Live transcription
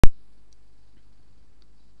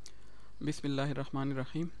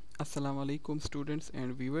Bismillahirrahmanirrahim. Assalamu alaikum students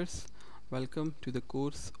and viewers. Welcome to the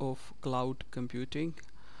course of cloud computing.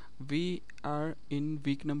 We are in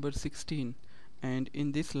week number 16 and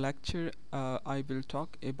in this lecture I will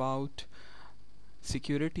talk about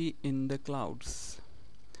security in the clouds.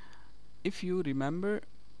 If you remember,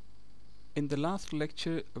 in the last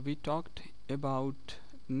lecture we talked about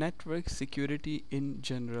network security in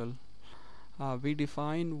general. We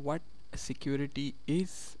define what security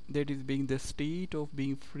is, that is being the state of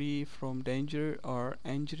being free from danger or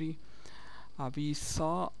injury. We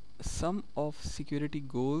saw some of security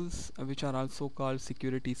goals which are also called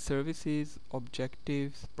security services,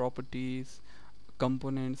 objectives, properties,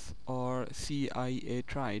 components, or CIA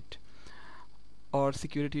trait or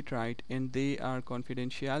security trait, and they are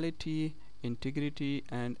confidentiality, integrity,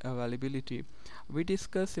 and availability. We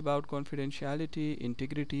discuss about confidentiality,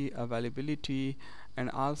 integrity, availability,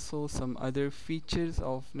 and also some other features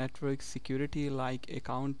of network security like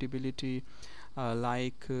accountability,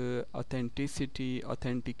 authenticity,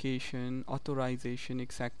 authentication, authorization,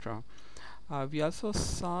 etc. We also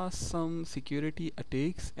saw some security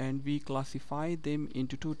attacks and we classified them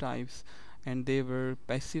into two types, and they were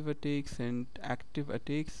passive attacks and active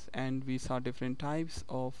attacks, and we saw different types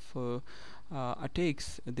of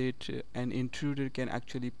attacks that an intruder can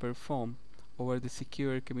actually perform over the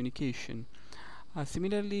secure communication.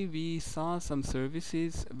 Similarly, we saw some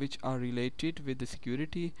services which are related with the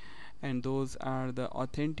security, and those are the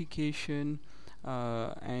authentication,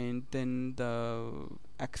 and then the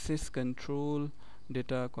access control,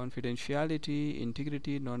 data confidentiality,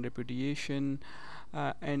 integrity, non-repudiation,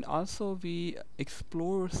 and also we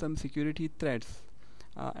explore some security threats,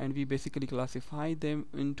 and we basically classify them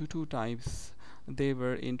into two types. They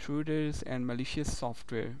were intruders and malicious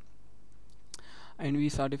software, and we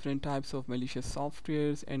saw different types of malicious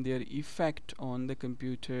softwares and their effect on the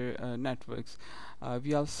computer networks.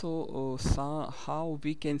 We also saw how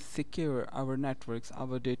we can secure our networks,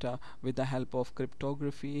 our data, with the help of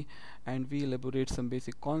cryptography, and we elaborate some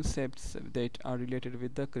basic concepts that are related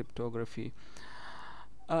with the cryptography.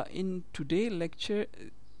 In today's lecture,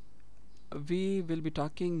 we will be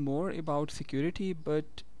talking more about security, but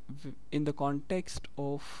in the context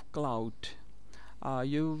of cloud.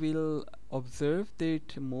 You will observe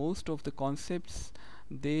that most of the concepts,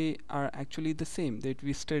 they are actually the same that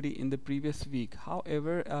we study in the previous week.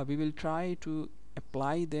 However, we will try to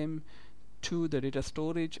apply them to the data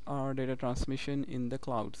storage or data transmission in the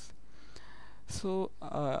clouds. So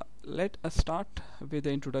let us start with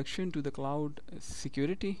the introduction to the cloud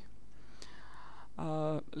security.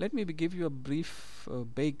 Let me give you a brief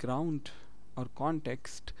background or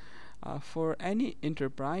context. For any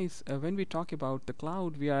enterprise, when we talk about the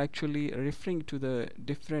cloud, we are actually referring to the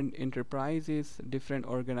different enterprises, different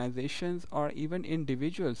organizations, or even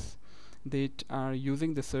individuals that are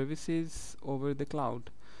using the services over the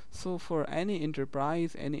cloud. So for any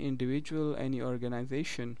enterprise, any individual, any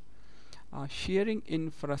organization, sharing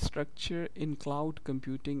infrastructure in cloud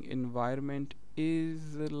computing environment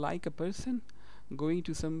is like a person going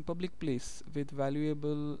to some public place with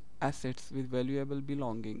valuable assets, with valuable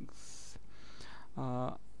belongings.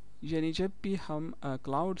 यानी जब भी हम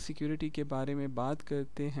cloud security के बारे में बात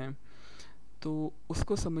करते हैं तो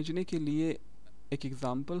उसको समझने के लिए एक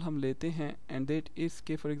एग्ज़ाम्पल हम लेते हैं, एंड दैट इज़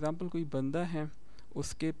के फॉर एग्ज़ाम्पल कोई बंदा है,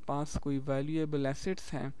 उसके पास कोई वैल्यूएबल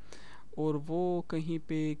एसेट्स हैं और वो कहीं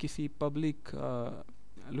पे किसी पब्लिक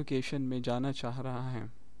लोकेशन में जाना चाह रहा है.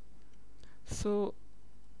 सो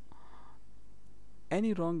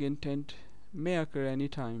any wrong intent may occur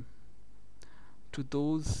anytime to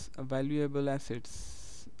those valuable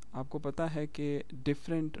assets. आपको पता है कि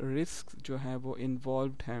different risks जो हैं वो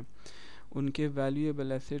involved हैं. उनके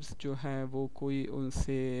valuable assets जो हैं वो कोई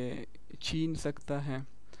उनसे छीन सकता है.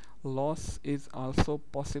 Loss is also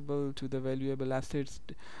possible to the valuable assets.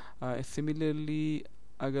 Similarly,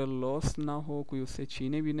 अगर loss ना हो, कोई उससे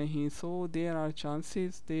छीने भी नहीं, so there are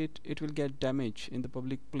chances that it will get damaged in the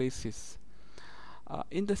public places.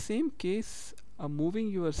 In the same case, moving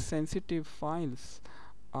your sensitive files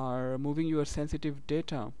or moving your sensitive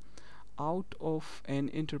data out of an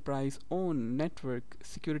enterprise owned network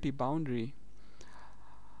security boundary,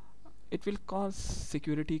 it will cause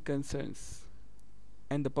security concerns.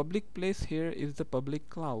 And the public place here is the public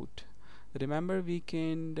cloud. Remember, we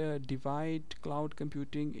can divide cloud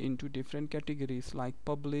computing into different categories like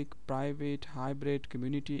public, private, hybrid,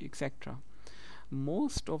 community, etc.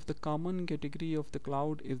 Most of the common category of the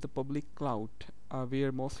cloud is the public cloud,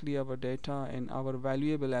 where mostly our data and our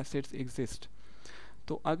valuable assets exist.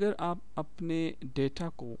 तो अगर आप अपने data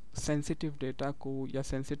को, sensitive data को या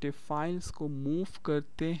sensitive files को move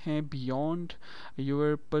करते हैं beyond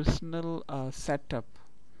your personal setup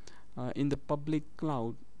in the public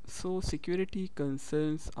cloud, so security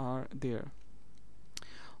concerns are there.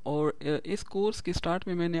 और इस कोर्स के स्टार्ट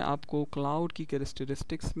में मैंने आपको क्लाउड की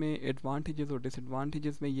कैरेक्टरिस्टिक्स में एडवांटेजेस और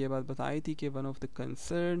डिसएडवांटेजेस में ये बात बताई थी कि one of the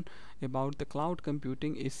concern about the cloud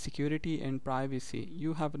computing is security and privacy.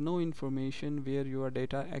 You have no information where your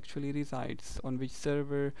data actually resides, on which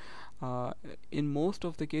server. Uh, in most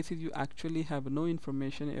of the cases, you actually have no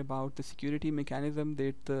information about the security mechanism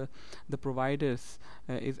that the providers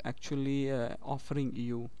is actually offering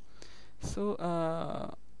you. So,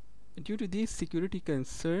 due to this security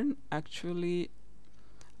concern, actually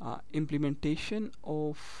implementation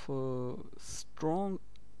of strong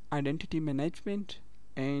identity management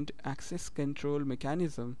and access control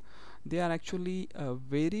mechanism, they are actually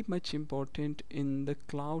very much important in the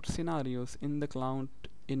cloud scenarios, in the cloud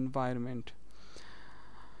environment.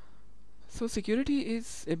 So security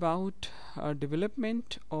is about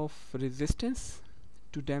development of resistance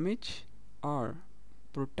to damage or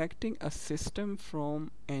protecting a system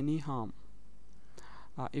from any harm.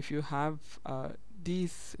 If you have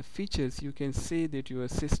these features, you can say that your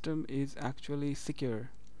system is actually secure.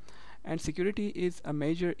 And security is a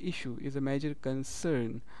major issue, is a major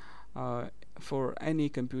concern for any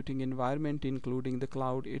computing environment, including the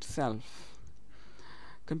cloud itself.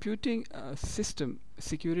 Computing system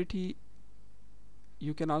security,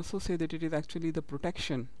 you can also say that it is actually the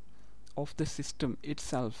protection of the system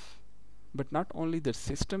itself, but not only the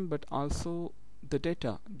system but also the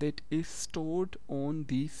data that is stored on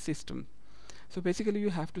the system. So basically you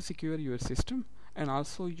have to secure your system and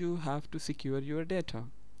also you have to secure your data.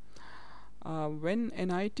 When an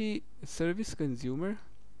IT service consumer,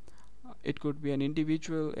 it could be an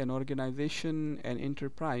individual, an organization, an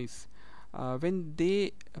enterprise, when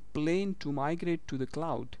they plan to migrate to the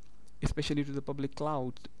cloud, especially to the public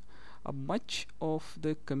cloud, much of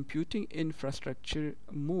the computing infrastructure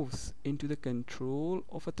moves into the control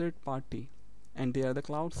of a third party and they are the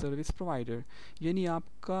cloud service provider. यानी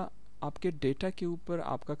आपके data के ऊपर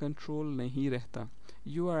आपका control नहीं रहता.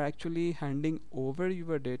 You are actually handing over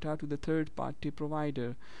your data to the third party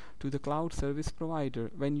provider, to the cloud service provider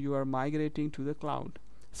when you are migrating to the cloud.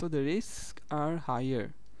 So the risks are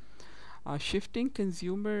higher. Shifting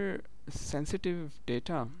consumer sensitive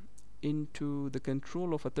data into the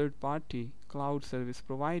control of a third party cloud service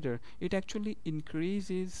provider, it actually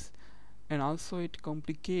increases and also it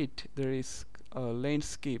complicates the risk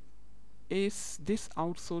landscape. Is this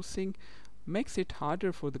outsourcing makes it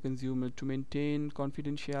harder for the consumer to maintain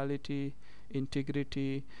confidentiality,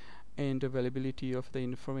 integrity and availability of the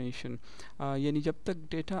information. यानी जब तक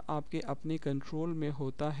data आपके अपने control में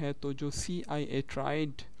होता है तो जो CIA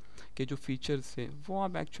ट्राइड के जो फीचर्स है वो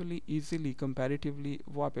आप एक्चुअली इजीली कंपैरेटिवली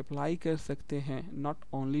वो आप अप्लाई कर सकते हैं, not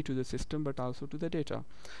only to the system but also to the data.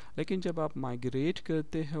 लेकिन जब आप माइग्रेट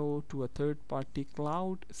करते हो to a third partly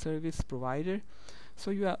cloud service provider, so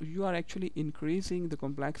you are actually increasing the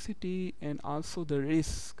complexity and also the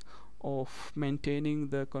risk of maintaining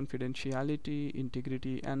the confidentiality,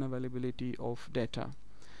 integrity and availability of data.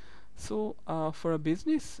 So for a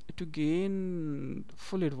business to gain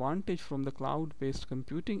full advantage from the cloud based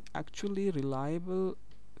computing, actually reliable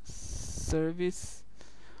service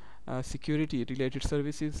security related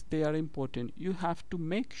services, they are important. You have to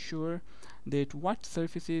make sure that what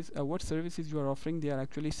services you are offering, they are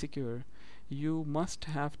actually secure. You must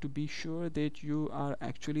have to be sure that you are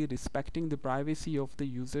actually respecting the privacy of the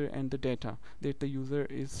user and the data that the user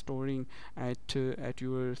is storing at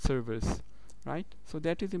your servers, right? So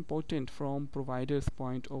that is important from provider's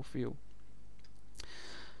point of view.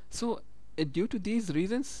 So due to these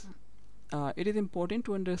reasons, it is important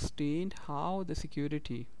to understand how the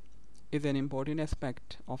security is an important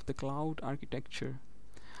aspect of the cloud architecture,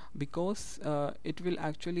 because it will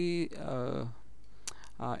actually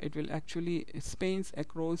spans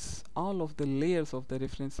across all of the layers of the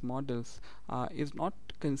reference models. Is not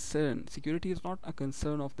concern Security is not a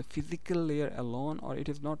concern of the physical layer alone, or it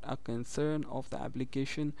is not a concern of the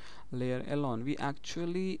application layer alone. We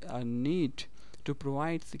actually need to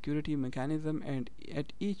provide security mechanism and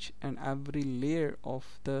at each and every layer of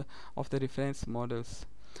the reference models.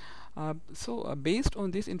 Based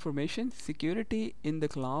on this information, security in the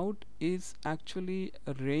cloud is actually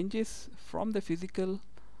ranges from the physical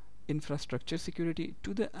infrastructure security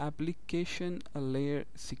to the application layer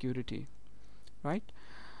security, right?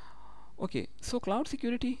 Okay, so cloud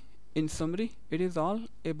security, in summary, it is all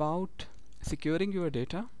about securing your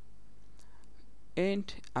data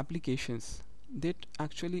and applications that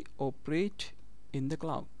actually operate in the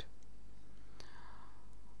cloud.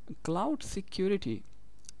 Cloud security,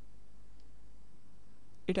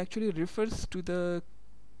 it actually refers to the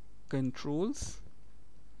controls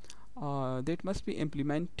that must be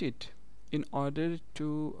implemented in order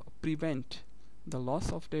to prevent the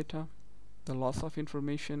loss of data, the loss of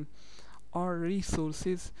information, or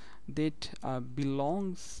resources that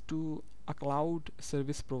belongs to a cloud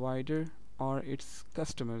service provider or its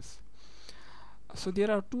customers. So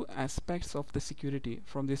there are two aspects of the security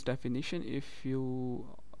from this definition. If you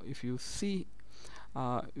see,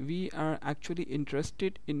 we are actually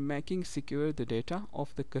interested in making secure the data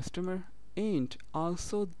of the customer and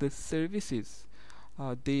also the services,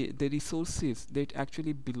 the resources that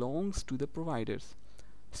actually belongs to the providers.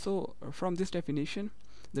 So from this definition,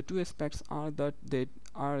 the two aspects are that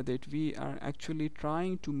we are actually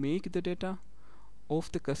trying to make the data of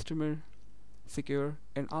the customer secure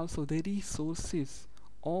and also the resources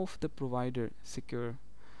of the provider secure.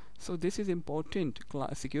 So this is important.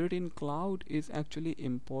 Security in cloud is actually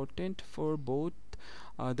important for both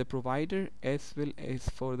the provider as well as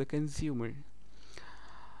for the consumer.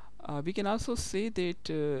 We can also say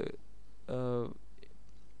that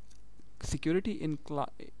security in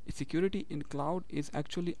cloud is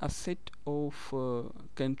actually a set of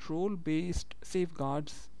control based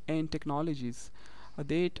safeguards and technologies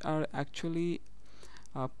that are actually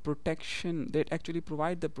protection that actually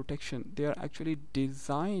provide the protection. They are actually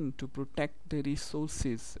designed to protect the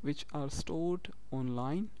resources which are stored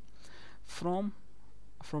online from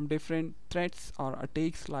different threats or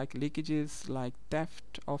attacks like leakages, like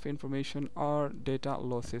theft of information or data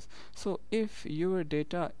losses. So if your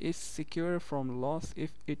data is secure from loss,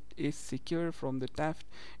 if it is secure from the theft,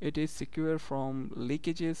 it is secure from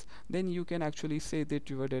leakages, then you can actually say that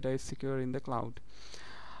your data is secure in the cloud.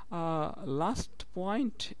 Last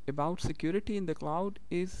point about security in the cloud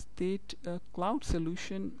is that cloud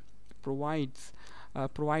solution providers,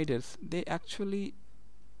 they actually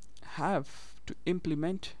have to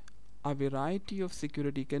implement a variety of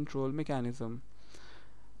security control mechanism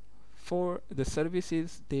for the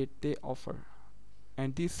services that they offer,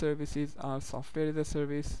 and these services are software as a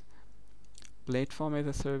service, platform as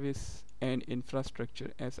a service, and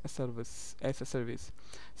infrastructure as a service.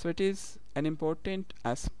 So it is an important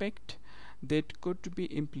aspect that could be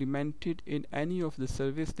implemented in any of the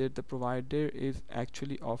service that the provider is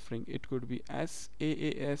actually offering. It could be SaaS,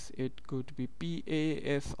 it could be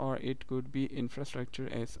PaaS, or it could be infrastructure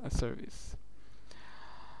as a service.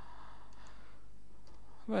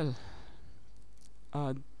 Well,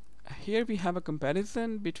 uh, here we have a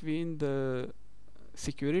comparison between the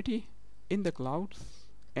security in the clouds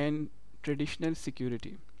and traditional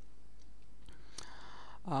security.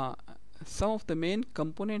 Uh, some of the main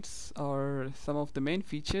components or some of the main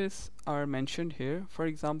features are mentioned here. For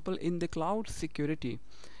example, in the cloud security,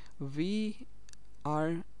 we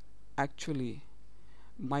are actually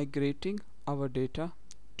migrating our data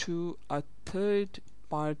to a third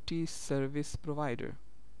party service provider,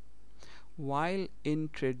 while in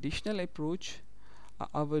traditional approach,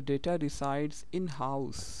 our data resides in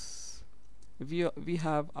house. We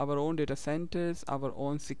have our own data centers, our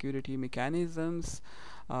own security mechanisms,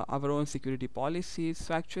 our own security policies.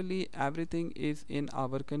 So actually everything is in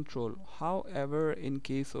our control. However, in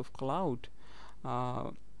case of cloud,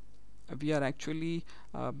 uh, we are actually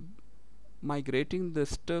migrating the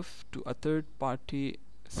stuff to a third party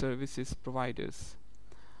services providers.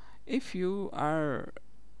 If you are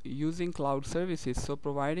using cloud services, so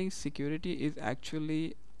providing security is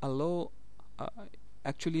actually a low uh,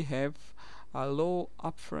 actually have a low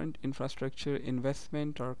upfront infrastructure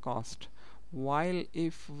investment or cost, while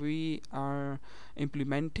if we are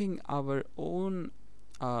implementing our own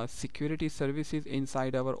security services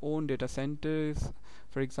inside our own data centers,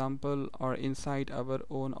 for example, or inside our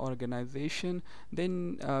own organization,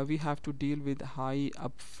 then we have to deal with high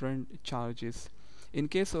upfront charges. In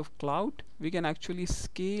case of cloud, we can actually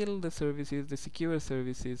scale the services, the secure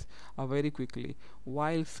services, very quickly,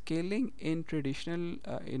 while scaling in traditional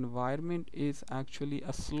environment is actually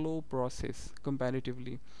a slow process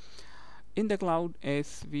comparatively. In the cloud,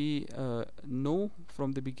 as we know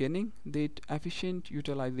from the beginning, that efficient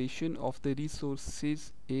utilization of the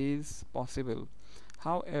resources is possible.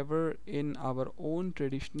 However, in our own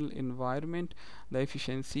traditional environment, the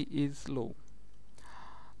efficiency is low.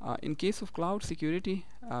 In case of cloud security,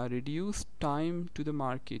 reduce time to the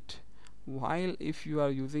market. While if you are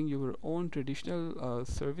using your own traditional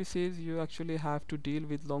services, you actually have to deal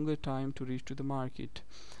with longer time to reach to the market.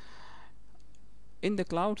 In the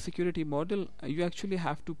cloud security model, you actually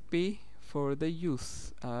have to pay for the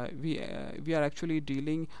use. We are actually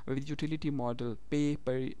dealing with utility model, pay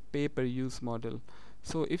per use model.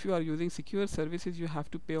 So if you are using secure services, you have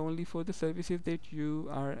to pay only for the services that you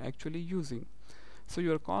are actually using. So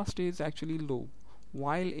your cost is actually low.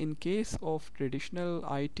 While in case of traditional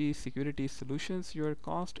IT security solutions, your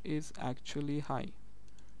cost is actually high.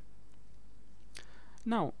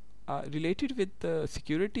 Now, related with the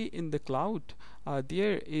security in the cloud,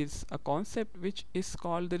 there is a concept which is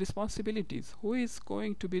called the responsibilities. Who is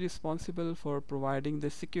going to be responsible for providing the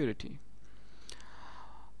security?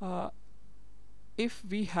 Uh, if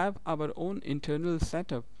we have our own internal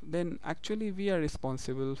setup, then actually we are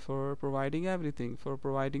responsible for providing everything, for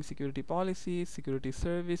providing security policies, security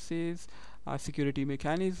services, security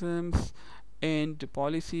mechanisms, and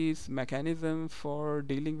policies, mechanism for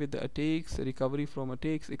dealing with the attacks, recovery from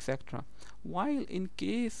attacks, etc. While in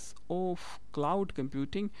case of cloud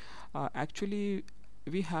computing, actually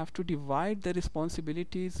we have to divide the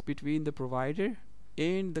responsibilities between the provider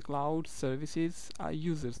and the cloud services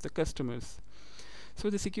users, the customers. So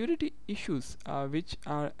the security issues which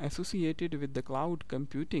are associated with the cloud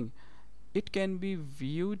computing, it can be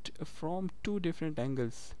viewed from two different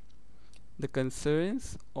angles. The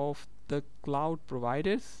concerns of the cloud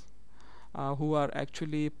providers who are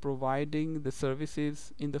actually providing the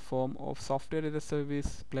services in the form of software as a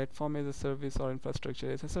service, platform as a service, or infrastructure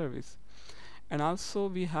as a service. And also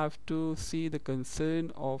we have to see the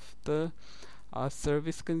concern of the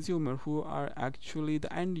service consumer, who are actually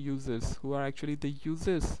the end users, who are actually the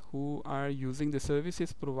users who are using the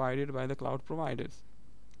services provided by the cloud providers.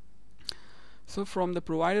 So from the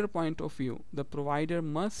provider point of view, the provider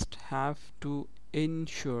must have to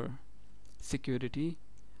ensure security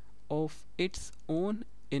of its own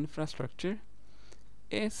infrastructure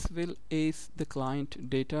as well as the client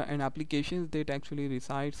data and applications that actually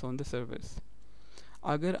resides on the servers.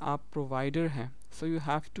 अगर आप provider हैं, so you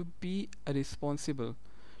have to be responsible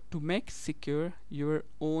to make secure your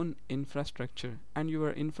own infrastructure, and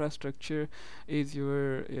your infrastructure is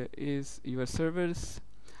your servers,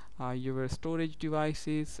 your storage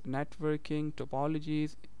devices, networking,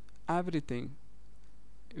 topologies, everything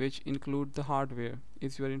which include the hardware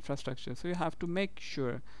is your infrastructure. So you have to make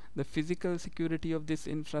sure the physical security of this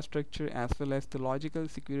infrastructure as well as the logical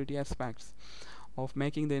security aspects of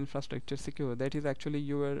making the infrastructure secure. That is actually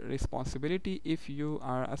your responsibility if you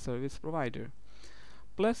are a service provider.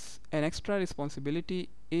 Plus, an extra responsibility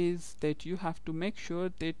is that you have to make sure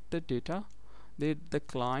that the data that the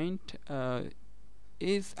client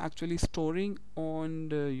is actually storing on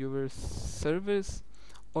your servers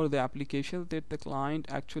or the applications that the client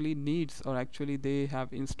actually needs, or actually they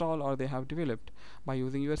have installed or they have developed by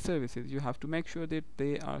using your services. You have to make sure that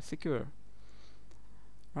they are secure,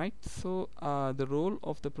 right? So the role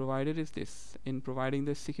of the provider is this in providing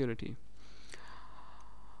the security.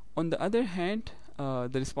 On the other hand, the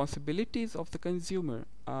responsibilities of the consumer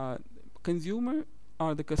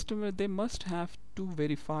or the customer, they must have to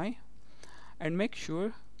verify and make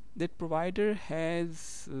sure that provider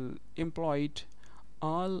has employed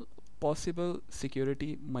all possible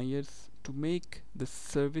security measures to make the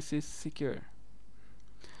services secure.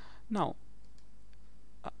 Now,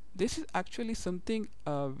 this is actually something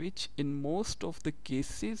which in most of the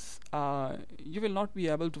cases you will not be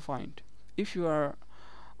able to find. If you are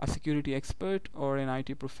a security expert or an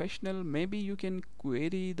IT professional, maybe you can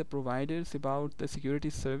query the providers about the security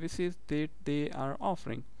services that they are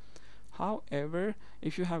offering. However,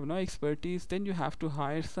 if you have no expertise, then you have to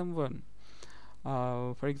hire someone,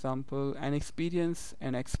 for example, an experienced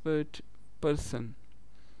and expert person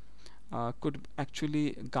could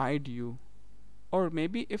actually guide you. Or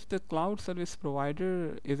maybe if the cloud service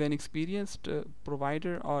provider is an experienced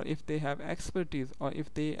provider, or if they have expertise, or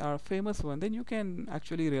if they are famous one, then you can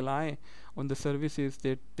actually rely on the services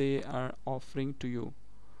that they are offering to you.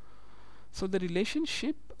 So the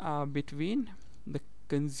relationship between the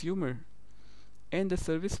consumer and the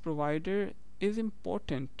service provider is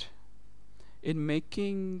important in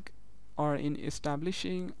making or in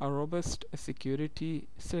establishing a robust security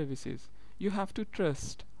services. You have to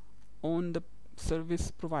trust on the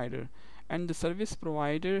service provider, and the service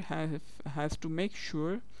provider has to make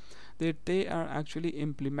sure that they are actually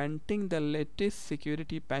implementing the latest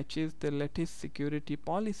security patches, the latest security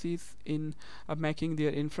policies in making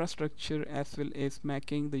their infrastructure as well as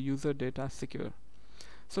making the user data secure.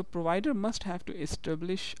 So provider must have to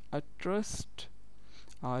establish a trust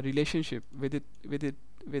relationship with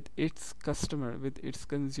its customer, with its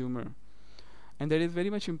consumer. And that is very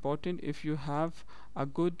much important. If you have a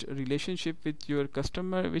good relationship with your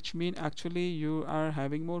customer, which means actually you are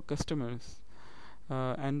having more customers.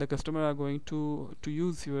 and the customer are going to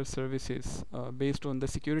use your services based on the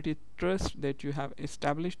security trust that you have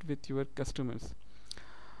established with your customers.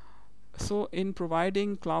 So in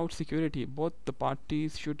providing cloud security, both the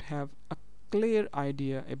parties should have a clear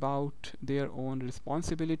idea about their own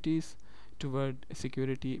responsibilities toward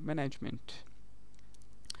security management.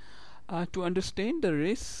 To understand the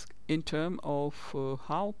risk in terms of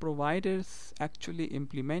how providers actually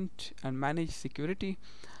implement and manage security,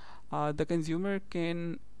 the consumer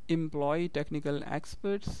can employ technical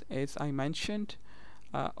experts, as I mentioned,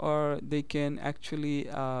 or they can actually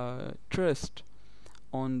trust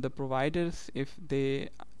on the providers if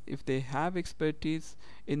they have expertise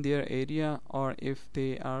in their area, or if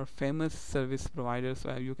they are famous service providers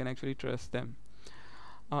where you can actually trust them.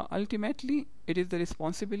 Ultimately, it is the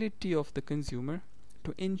responsibility of the consumer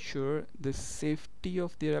to ensure the safety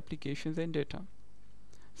of their applications and data.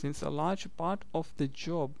 Since a large part of the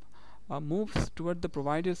job moves toward the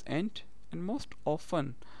provider's end, and most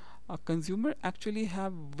often a consumer actually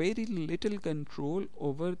have very little control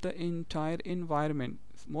over the entire environment.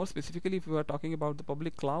 More specifically, if we are talking about the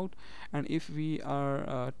public cloud, and if we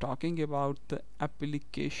are talking about the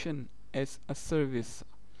application as a service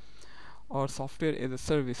or software as a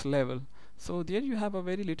service level, so there you have a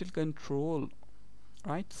very little control,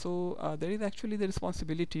 right? So there is actually the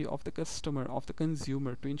responsibility of the customer, of the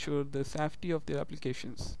consumer, to ensure the safety of their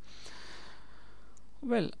applications.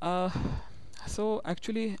 Well, so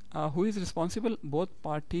actually, who is responsible? Both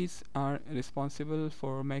parties are responsible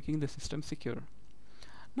for making the system secure.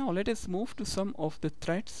 Now let us move to some of the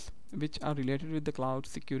threats which are related with the cloud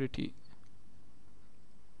security.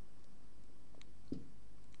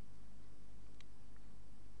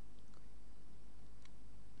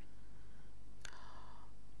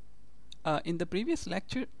 In the previous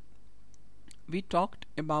lecture, we talked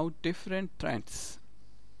about different threats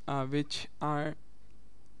which are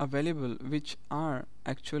available, which are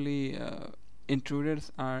actually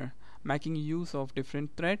intruders are making use of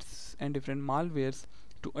different threats and different malwares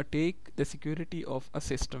to attack the security of a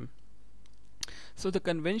system. So the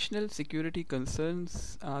conventional security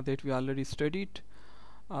concerns that we already studied,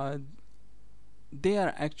 uh, they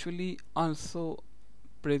are actually also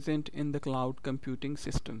present in the cloud computing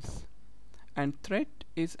systems. And threat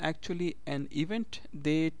is actually an event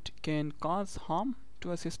that can cause harm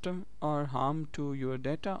to a system or harm to your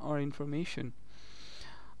data or information.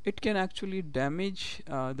 It can actually damage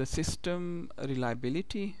the system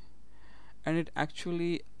reliability, and it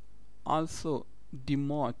actually also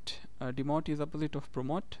demote. Demote is opposite of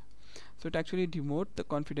promote. So it actually demote the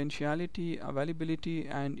confidentiality, availability,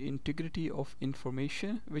 and integrity of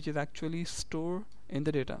information which is actually stored in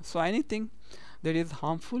the data. So anything that is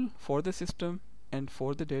harmful for the system and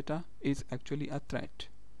for the data is actually a threat.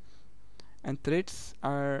 And threats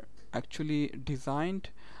are actually designed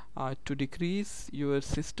to decrease your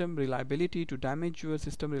system reliability, to damage your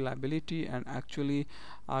system reliability, and actually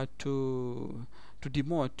to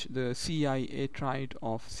demote the CIA triad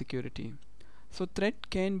of security. So threat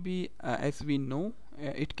can be, as we know,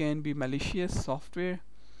 it can be malicious software.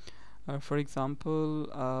 For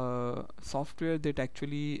example, software that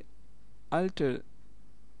actually alter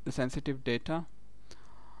the sensitive data,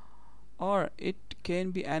 or it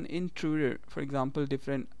can be an intruder. For example,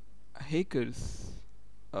 different hackers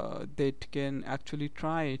that can actually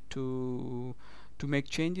try to make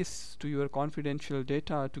changes to your confidential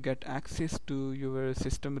data to get access to your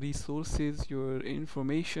system resources, your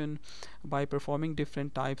information, by performing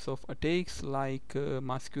different types of attacks like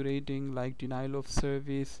masquerading, like denial of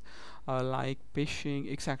service, like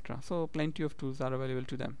phishing, etc. So plenty of tools are available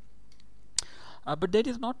to them. But that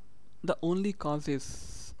is not the only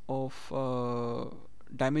causes of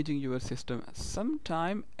damaging your system.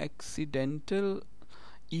 Sometimes accidental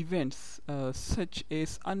events such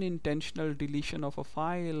as unintentional deletion of a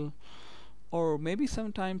file, or maybe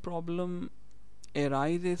sometime problem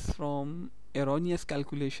arises from erroneous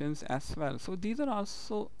calculations as well. So these are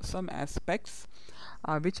also some aspects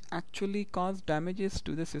which actually cause damages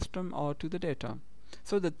to the system or to the data.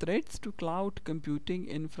 So the threats to cloud computing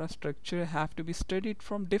infrastructure have to be studied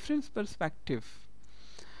from different perspectives,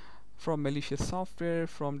 from malicious software,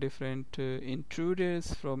 from different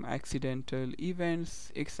intruders, from accidental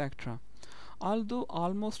events, etc. Although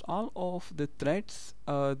almost all of the threats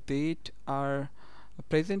that are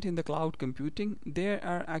present in the cloud computing, they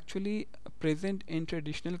are actually present in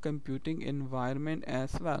traditional computing environment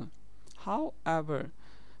as well. However,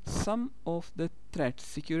 some of the threats,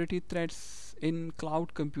 security threats in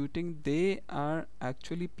cloud computing, they are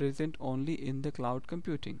actually present only in the cloud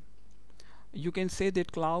computing. You can say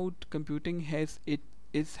that cloud computing has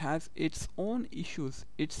has its own issues,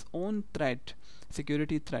 its own threat,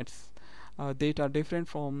 security threats that are different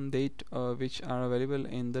from that which are available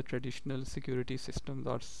in the traditional security systems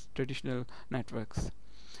or traditional networks.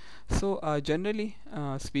 So generally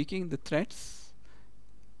speaking, the threats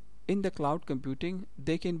in the cloud computing,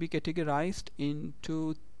 they can be categorized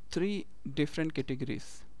into three different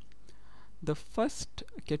categories. The first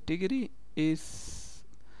category is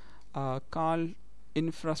called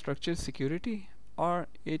infrastructure security, or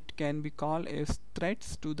it can be called as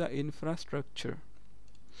threats to the infrastructure.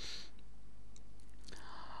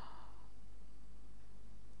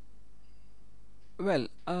 Well,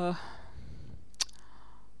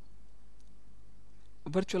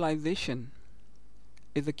 virtualization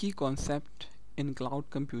is a key concept in cloud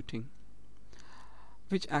computing,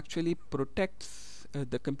 which actually protects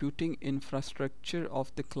the computing infrastructure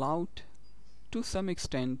of the cloud to some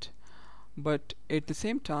extent, but at the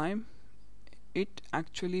same time it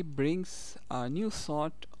actually brings a new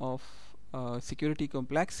sort of security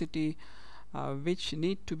complexity which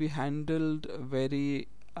need to be handled very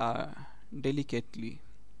delicately.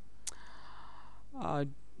 Uh,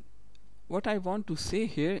 what I want to say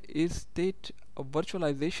here is that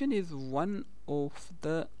virtualization is one of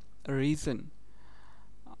the reason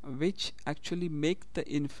which actually make the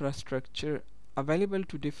infrastructure available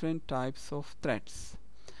to different types of threats.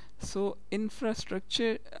 So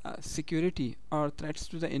infrastructure security or threats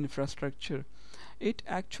to the infrastructure, it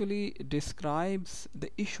actually describes the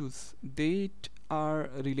issues that are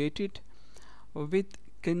related with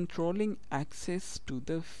controlling access to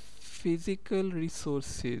the physical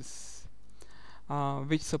resources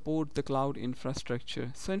which support the cloud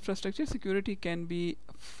infrastructure. So infrastructure security can be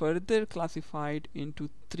further classified into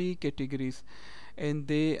three categories, and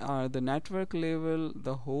they are the network level,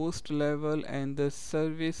 the host level, and the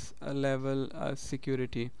service level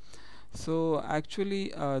security. So actually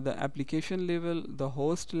the application level, the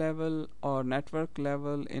host level, or network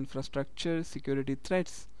level infrastructure security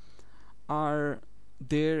threats are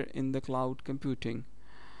there in the cloud computing.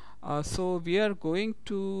 So we are going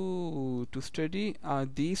to study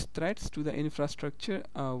these threats to the infrastructure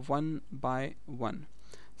one by one.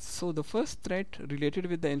 So the first threat related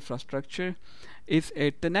with the infrastructure is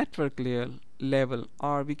at the network level,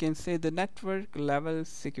 or we can say the network level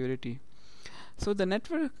security. So the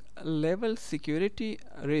network level security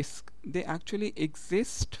risk, they actually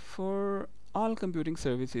exist for all computing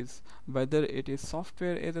services, whether it is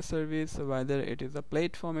software as a service, whether it is a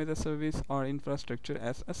platform as a service, or infrastructure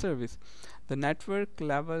as a service. The network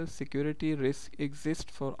level security risk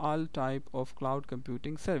exists for all type of cloud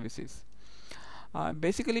computing services.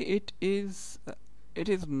 Basically it is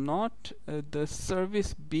not the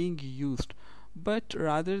service being used, but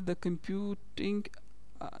rather the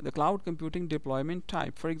cloud computing deployment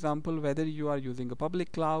type. For example, whether you are using a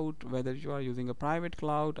public cloud, whether you are using a private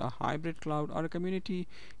cloud, a hybrid cloud, or a community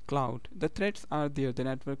cloud, the threats are there, the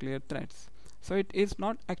network layer threats. So it is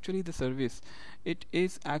not actually the service, it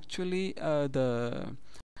is actually the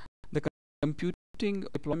computing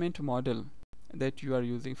deployment model that you are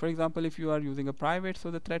using. For example, if you are using a private, so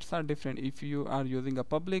the threats are different. If you are using a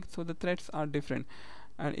public, so the threats are different.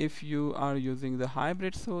 And if you are using the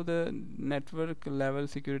hybrid, so the network level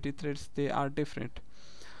security threats, they are different.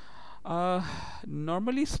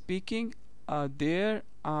 Normally speaking, there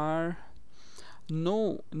are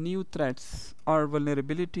no new threats or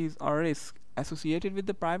vulnerabilities or risks associated with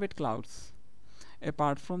the private clouds,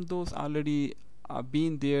 apart from those already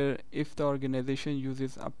been there if the organization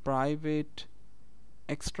uses a private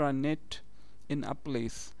extranet in a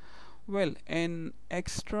place. Well, an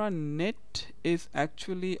extranet is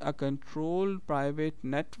actually a controlled private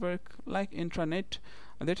network like intranet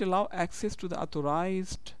that allow access to the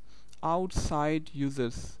authorized outside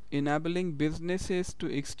users, enabling businesses to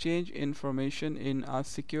exchange information in a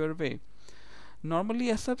secure way. Normally,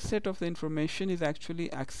 a subset of the information is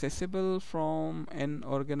actually accessible from an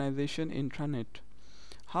organization intranet.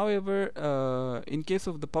 However, in case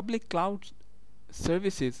of the public cloud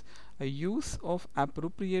services, a use of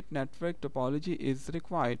appropriate network topology is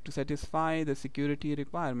required to satisfy the security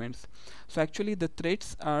requirements. So actually the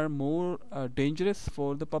threats are more dangerous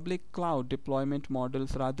for the public cloud deployment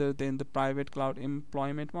models rather than the private cloud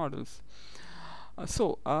employment models.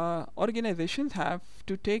 Organizations have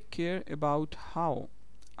to take care about how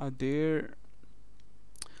their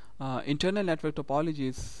internal network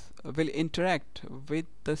topologies will interact with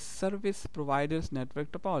the service provider's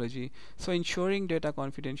network topology. So ensuring data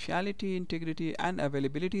confidentiality, integrity, and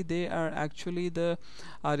availability, they are actually the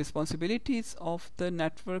responsibilities of the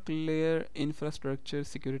network layer infrastructure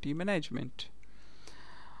security management.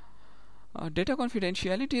 Data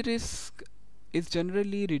confidentiality risk is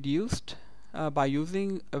generally reduced by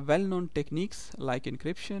using well-known techniques like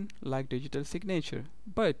encryption, like digital signature.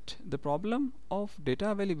 But the problem of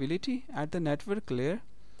data availability at the network layer,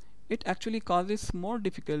 it actually causes more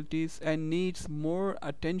difficulties and needs more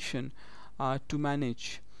attention to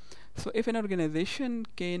manage. So if an organization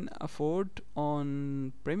can afford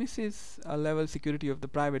on premises level security of the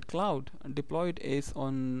private cloud deployed as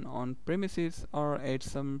on premises or at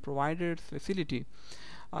some provider's facility,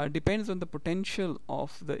 depends on the potential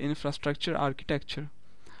of the infrastructure architecture.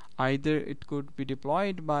 Either it could be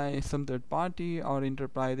deployed by some third party or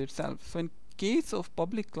enterprise itself. So in case of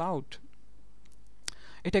public cloud,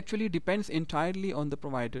 it actually depends entirely on the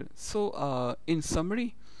provider. So in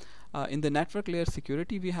summary, in the network layer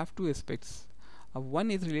security, we have two aspects. One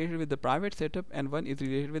is related with the private setup and one is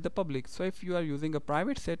related with the public. So if you are using a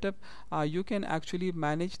private setup, you can actually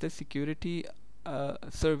manage the security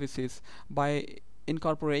services by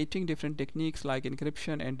incorporating different techniques like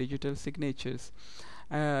encryption and digital signatures.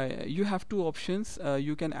 You have two options.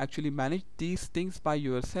 You can actually manage these things by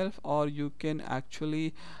yourself, or you can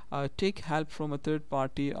actually take help from a third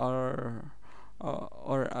party or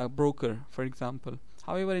a broker, for example.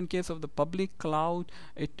 However, in case of the public cloud,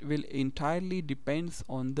 it will entirely depends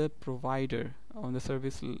on the provider, on the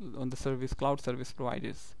service cloud service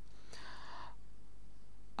providers.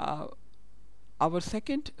 Uh, our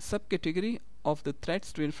second subcategory of the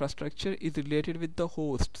threats to infrastructure is related with the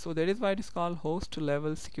host. So that is why it is called host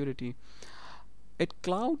level security. At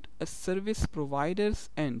cloud service providers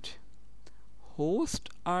end, hosts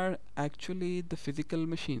are actually the physical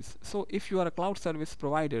machines. So if you are a cloud service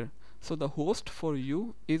provider, so the host for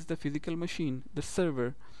you is the physical machine, the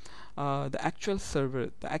server, the actual server,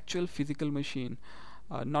 the actual physical machine,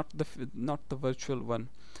 not the virtual one.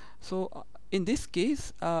 So in this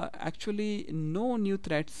case, actually no new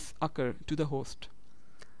threats occur to the host,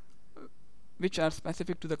 which are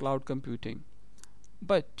specific to the cloud computing.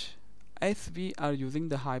 But as we are using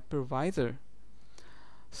the hypervisor,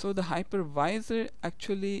 so the hypervisor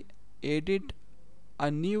actually added a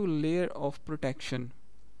new layer of protection.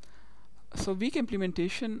 So weak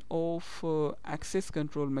implementation of access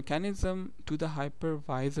control mechanism to the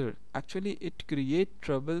hypervisor, actually it create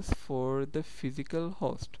troubles for the physical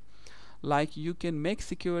host. Like you can make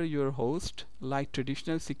secure your host like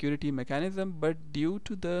traditional security mechanism, but due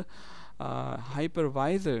to the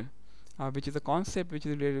hypervisor, which is a concept which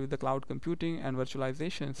is related with the cloud computing and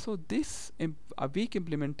virtualization, so this a weak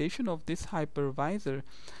implementation of this hypervisor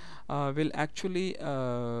will actually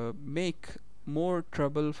make more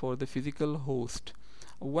trouble for the physical host.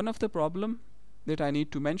 One of the problem that I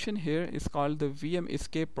need to mention here is called the VM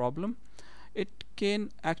escape problem. It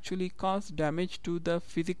can actually cause damage to the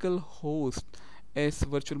physical host, as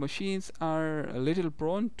virtual machines are a little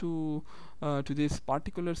prone to these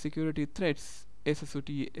particular security threats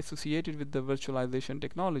associated with the virtualization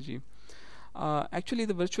technology. Actually,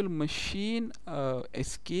 the virtual machine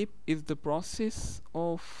escape is the process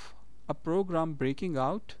of a program breaking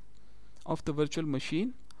out of the virtual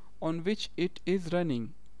machine on which it is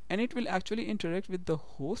running, and it will actually interact with the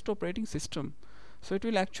host operating system. So it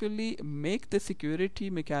will actually make the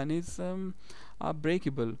security mechanism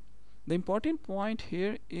breakable. The important point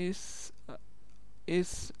here is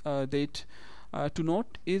that to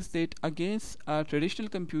note is that against traditional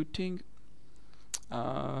computing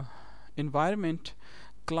environment,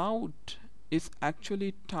 cloud is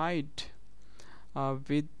actually tied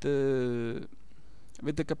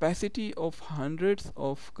with the capacity of hundreds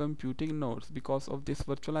of computing nodes because of this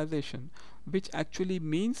virtualization, which actually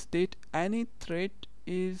means that any threat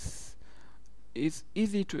is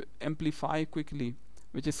easy to amplify quickly,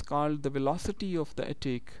 which is called the velocity of the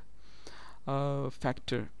attack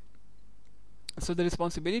factor. So the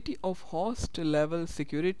responsibility of host level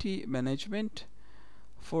security management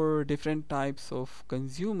for different types of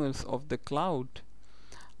consumers of the cloud,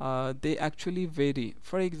 they actually vary.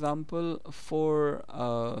 For example, for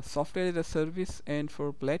software as a service and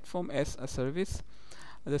for platform as a service,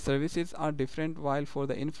 the services are different, while for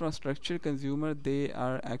the infrastructure consumer they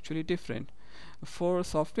are actually different. For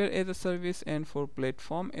software as a service and for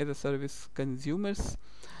platform as a service consumers,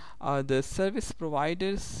 the service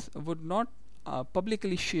providers would not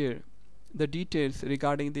publicly share the details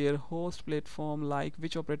regarding their host platform, like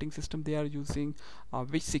which operating system they are using,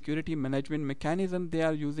 which security management mechanism they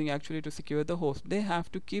are using actually to secure the host. They have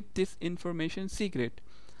to keep this information secret.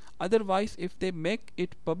 Otherwise, if they make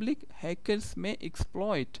it public, hackers may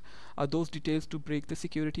exploit those details to break the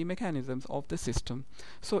security mechanisms of the system.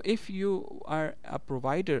 So if you are a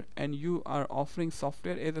provider and you are offering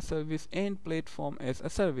software as a service and platform as a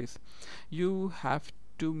service, you have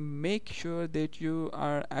to make sure that you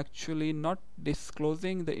are actually not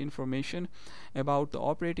disclosing the information about the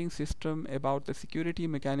operating system, about the security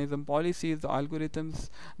mechanism, policies, the algorithms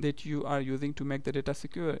that you are using to make the data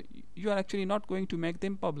secure. You are actually not going to make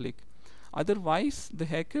them public. Otherwise the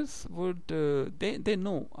hackers would they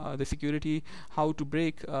know the security, how to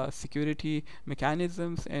break security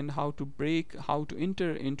mechanisms, and how to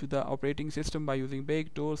enter into the operating system by using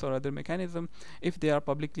backdoors or other mechanism if they are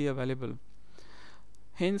publicly available.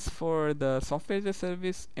 Hence, for the software as a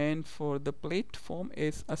service and for the platform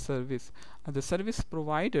as a service, the service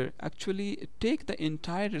provider actually take the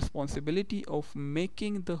entire responsibility of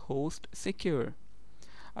making the host secure.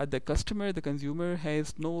 The customer, the consumer,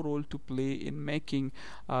 has no role to play in making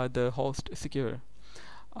the host secure.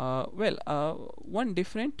 One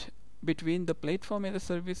different between the platform as a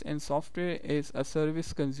service and software as a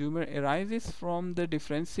service consumer arises from the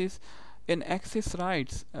differences in access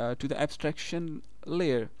rights to the abstraction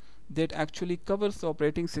layer that actually covers the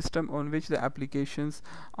operating system on which the applications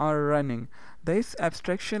are running. This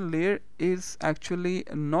abstraction layer is actually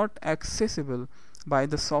not accessible by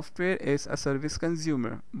the software as a service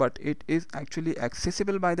consumer, but it is actually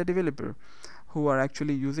accessible by the developer who are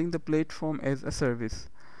actually using the platform as a service.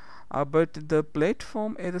 But the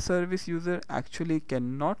platform as a service user actually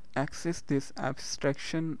cannot access this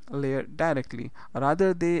abstraction layer directly.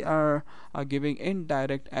 Rather, they are giving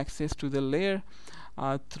indirect access to the layer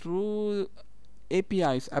through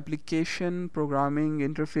APIs, application programming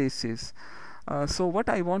interfaces. So what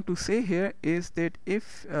I want to say here is that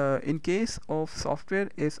if in case of software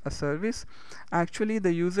as a service, actually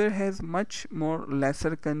the user has much more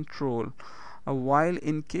lesser control. While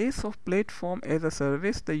in case of platform as a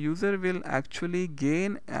service, the user will actually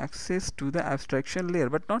gain access to the abstraction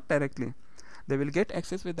layer, but not directly. They will get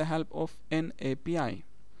access with the help of an API.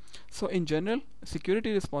 So in general,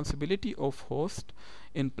 security responsibility of host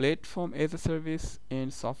in platform as a service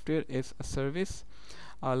and software as a service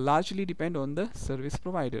largely depend on the service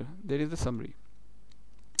provider. There is the summary.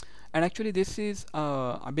 And actually this is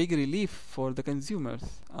a big relief for the consumers,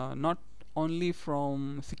 not only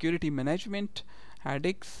from security management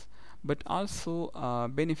headaches, but also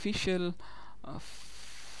beneficial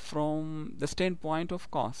from the standpoint of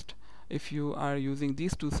cost. If you are using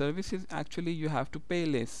these two services, actually you have to pay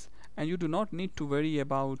less and you do not need to worry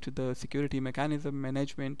about the security mechanism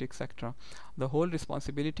management, etc. The whole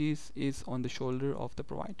responsibilities is on the shoulder of the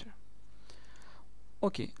provider.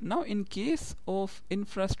 Okay, now in case of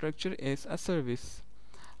infrastructure as a service,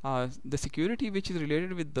 the security which is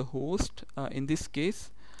related with the host in this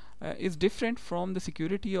case is different from the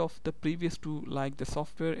security of the previous two, like the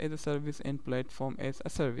software as a service and platform as a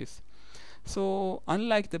service. So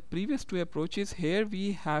unlike the previous two approaches, here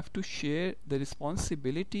we have to share the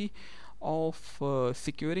responsibility of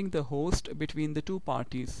securing the host between the two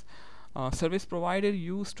parties. Service provider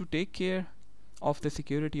used to take care of the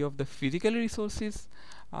security of the physical resources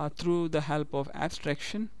through the help of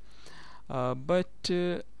abstraction, but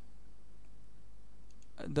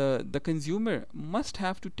the consumer must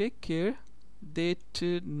have to take care that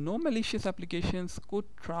no malicious applications could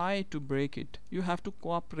try to break it. You have to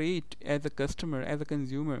cooperate as a customer, as a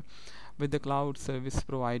consumer, with the cloud service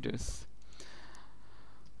providers.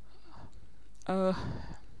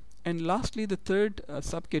 And lastly, the third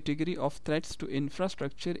subcategory of threats to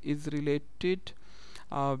infrastructure is related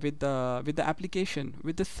with the application,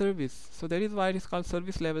 with the service. So that is why it is called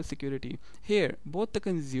service level security. Here, both the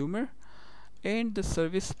consumer and the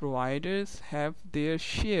service providers have their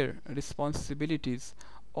share responsibilities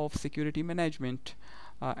of security management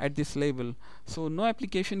at this level. So no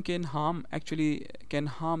application can harm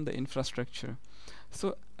the infrastructure.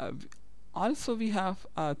 So also we have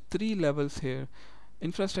three levels here: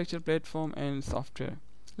 infrastructure, platform, and software.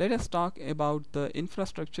 Let us talk about the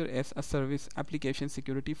infrastructure as a service application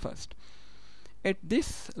security first. At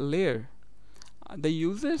this layer, the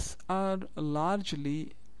users are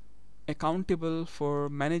largely accountable for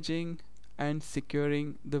managing and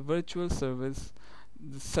securing the virtual servers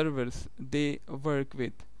they work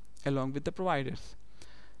with, along with the providers.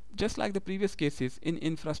 Just like the previous cases, in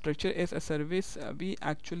infrastructure as a service, we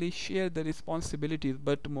actually share the responsibilities,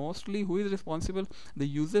 but mostly who is responsible? The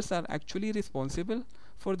users are actually responsible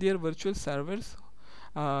for their virtual servers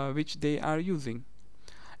which they are using.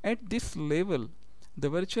 At this level, the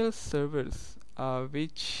virtual servers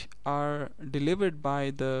which are delivered by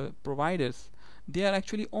the providers, they are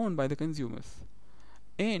actually owned by the consumers.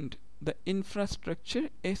 And the infrastructure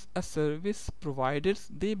as a service providers,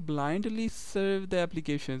 they blindly serve the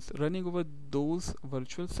applications running over those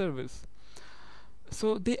virtual servers.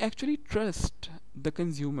 So they actually trust the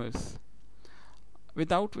consumers.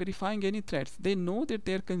 without verifying any threats. They know that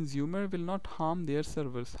their consumer will not harm their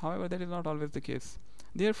servers. However, that is not always the case.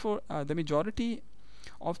 Therefore, the majority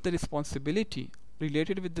of the responsibility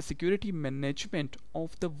related with the security management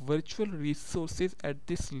of the virtual resources at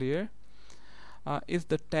this layer is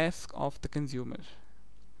the task of the consumer.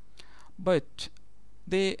 But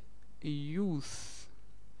they use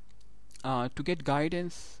to get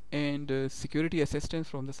guidance and security assistance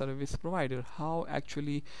from the service provider, how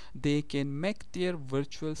actually they can make their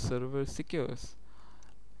virtual server secure.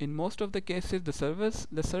 In most of the cases,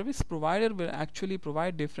 the service provider will actually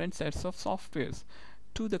provide different sets of softwares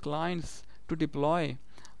to the clients to deploy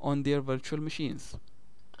on their virtual machines.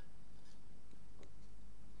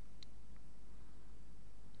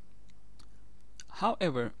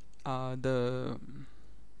 However, the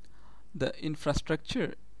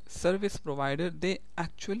infrastructure service provider, they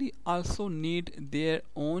actually also need their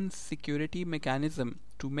own security mechanism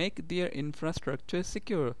to make their infrastructure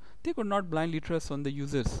secure. They could not blindly trust on the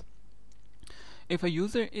users. If a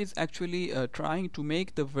user is actually trying to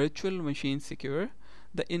make the virtual machine secure,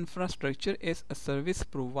 the infrastructure as a service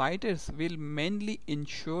providers will mainly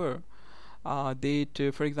ensure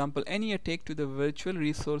that, for example, any attack to the virtual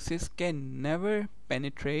resources can never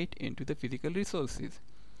penetrate into the physical resources.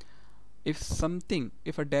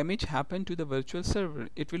 If a damage happened to the virtual server,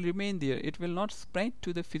 it will remain there. It will not spread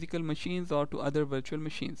to the physical machines or to other virtual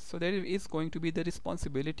machines. So that is going to be the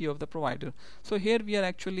responsibility of the provider. So here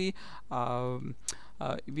um,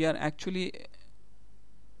 we are actually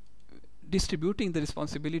distributing the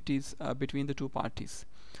responsibilities between the two parties.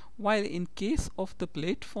 While in case of the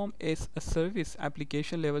platform as a service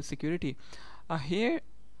application level security, here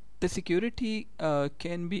the security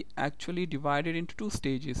can be actually divided into two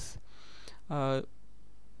stages.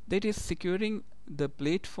 That is securing the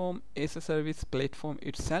platform as a service platform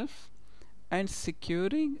itself and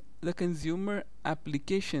securing the consumer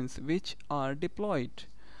applications which are deployed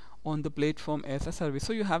on the platform as a service.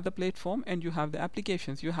 So you have the platform and you have the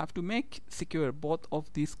applications. You have to make secure both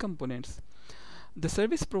of these components. The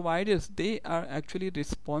service providers, they are actually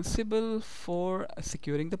responsible for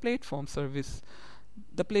securing the platform service,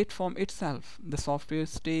 the platform itself, the software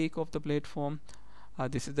stack of the platform.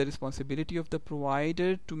 This is the responsibility of the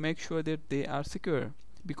provider to make sure that they are secure,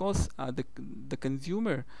 because the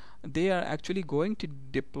consumer, they are actually going to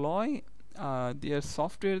deploy their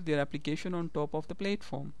software, their application on top of the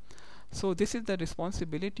platform. So this is the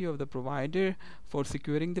responsibility of the provider for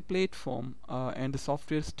securing the platform and the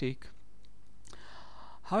software stack.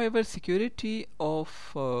 However, security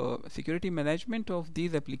management of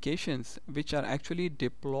these applications which are actually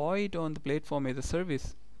deployed on the platform as a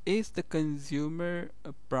service is the consumer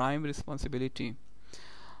prime responsibility.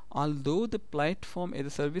 Although the platform as a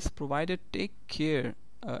service provider take care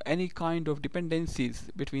any kind of dependencies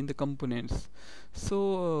between the components.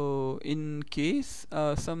 So in case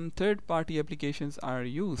some third-party applications are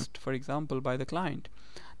used, for example, by the client,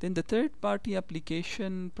 then the third-party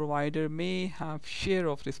application provider may have share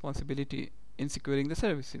of responsibility in securing the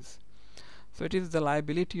services. So it is the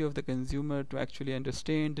liability of the consumer to actually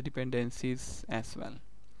understand the dependencies as well.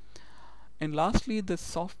 And lastly, the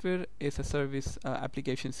software as a service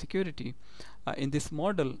application security. In this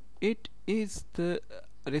model, it is the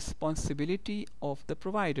responsibility of the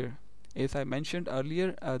provider. As I mentioned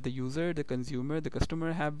earlier, the user, the consumer, the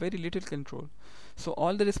customer have very little control. So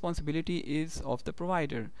all the responsibility is of the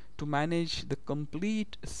provider to manage the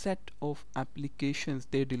complete set of applications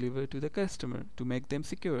they deliver to the customer to make them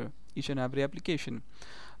secure, each and every application.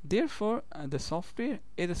 Therefore, the software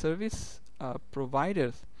as a service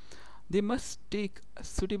providers, they must take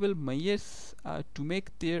suitable measures to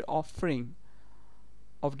make their offering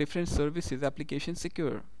of different services application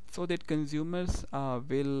secure, so that consumers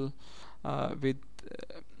will with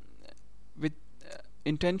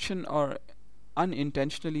intention or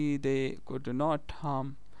unintentionally, they could not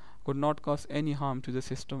cause any harm to the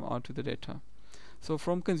system or to the data. So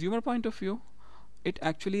from consumer point of view, it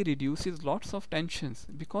actually reduces lots of tensions,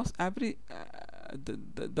 because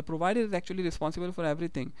the provider is actually responsible for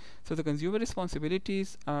everything. So the consumer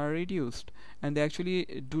responsibilities are reduced, and they actually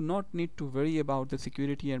do not need to worry about the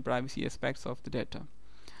security and privacy aspects of the data.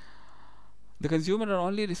 The consumer are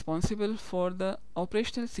only responsible for the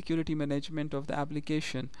operational security management of the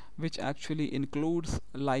application, which actually includes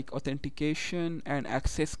like authentication and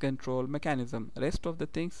access control mechanism. Rest of the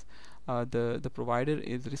things, the provider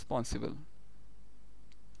is responsible.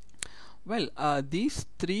 Well, these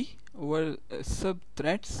three were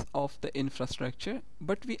sub-threats of the infrastructure,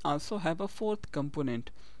 but we also have a fourth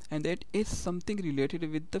component, and that is something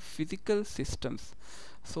related with the physical systems.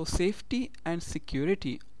 So safety and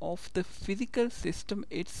security of the physical system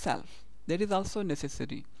itself. That is also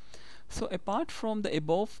necessary. So apart from the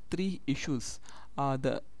above three issues,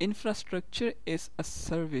 the infrastructure is a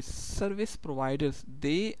service. Service providers,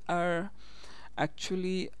 they are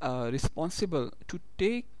actually responsible to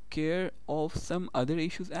take care of some other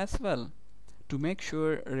issues as well, to make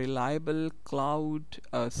sure reliable cloud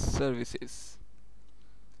services.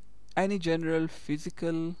 Any general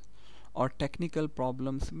physical or technical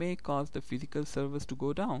problems may cause the physical service to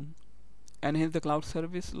go down, and hence the cloud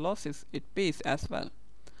service losses it pays as well.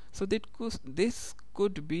 So this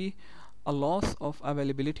could be a loss of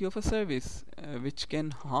availability of a service, which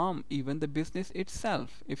can harm even the business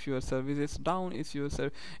itself. If your service is down, if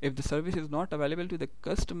the service is not available to the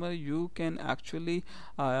customer, you can actually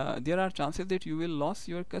there are chances that you will lose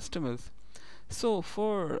your customers. So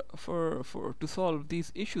for to solve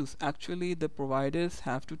these issues, actually the providers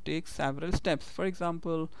have to take several steps. For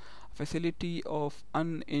example, facility of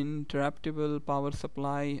uninterruptible power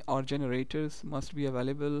supply or generators must be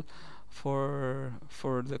available for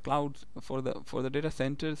the cloud, for the data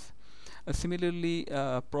centers. Similarly,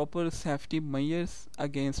 proper safety measures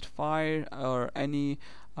against fire or any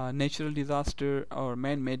natural disaster or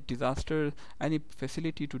man-made disaster, any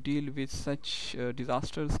facility to deal with such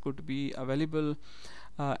disasters could be available.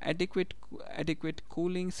 Adequate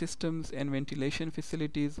cooling systems and ventilation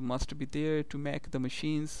facilities must be there to make the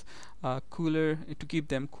machines cooler, to keep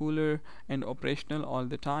them cooler and operational all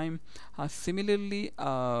the time. Similarly,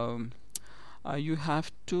 you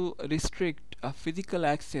have to restrict physical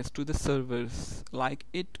access to the servers, like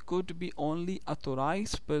it could be only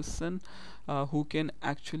authorized person who can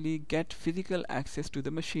actually get physical access to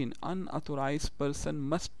the machine. Unauthorized person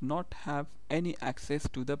must not have any access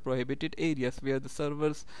to the prohibited areas where the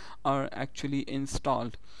servers are actually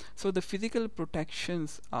installed. So the physical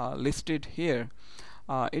protections are listed here.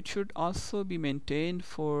 It should also be maintained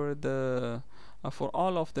for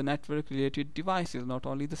all of the network related devices, not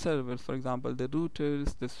only the servers. For example, the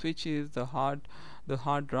routers, the switches, the hard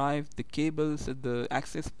drive, the cables, the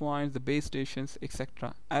access points, the base stations,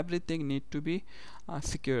 etc. Everything need to be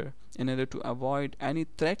secure in order to avoid any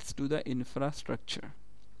threats to the infrastructure.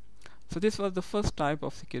 So this was the first type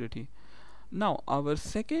of security. Now our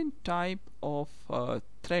second type of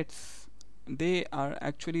threats, they are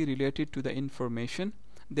actually related to the information.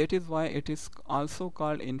 That is why it is also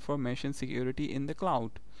called information security in the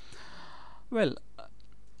cloud. Well,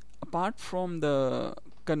 apart from the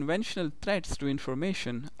conventional threats to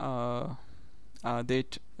information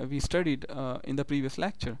that we studied in the previous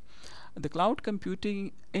lecture, the cloud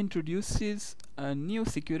computing introduces new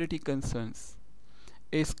security concerns.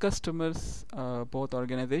 As customers, both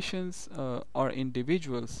organizations or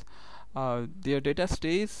individuals, their data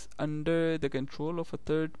stays under the control of a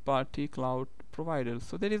third-party cloud provider.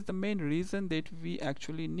 So that is the main reason that we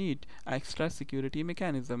actually need extra security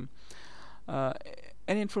mechanism. An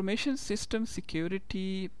information system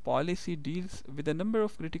security policy deals with a number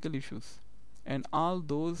of critical issues, and all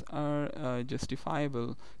those are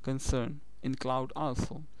justifiable concern in cloud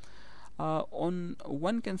also. On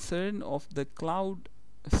one concern of the cloud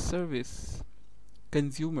service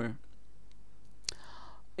consumer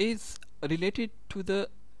is related to the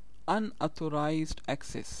unauthorized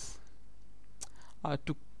access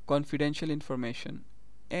to confidential information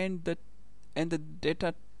and the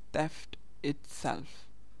data theft itself.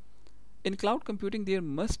 In cloud computing, there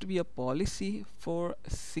must be a policy for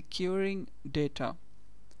securing data,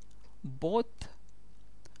 both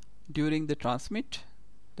during the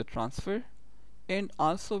transfer, and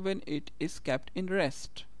also when it is kept in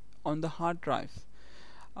rest on the hard drives.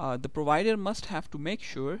 The provider must have to make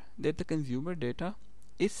sure that the consumer data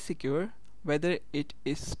is secure, whether it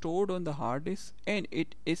is stored on the hard disk, and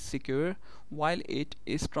it is secure while it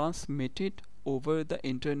is transmitted over the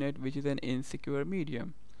internet, which is an insecure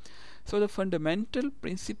medium. So the fundamental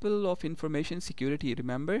principle of information security,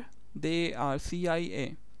 remember, they are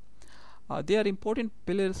CIA. They are important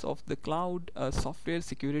pillars of the cloud software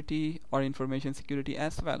security or information security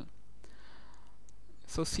as well.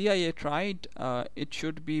 So CIA tried it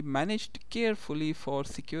should be managed carefully for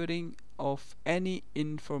securing of any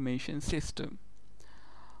information system.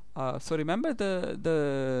 So remember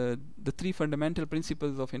the three fundamental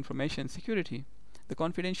principles of information security. The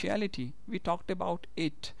confidentiality, we talked about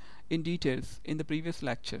it in details in the previous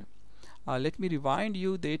lecture. Let me remind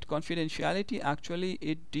you that confidentiality actually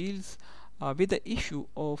it deals with the issue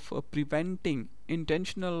of preventing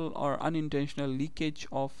intentional or unintentional leakage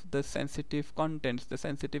of the sensitive contents, the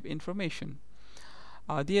sensitive information.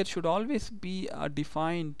 There should always be a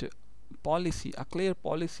defined policy, a clear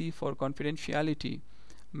policy for confidentiality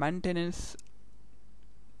maintenance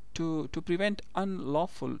to prevent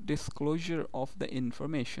unlawful disclosure of the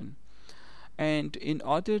information. And in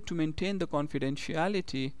order to maintain the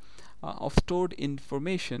confidentiality of stored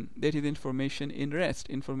information, that is information in rest,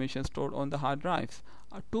 information stored on the hard drives,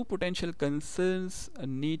 two potential concerns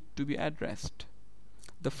need to be addressed.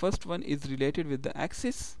 The first one is related with the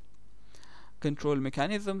access control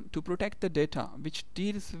mechanism to protect the data, which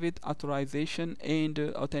deals with authorization and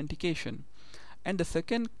authentication. And the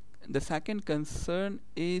second concern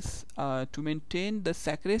is to maintain the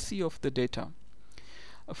accuracy of the data.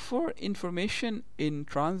 For information in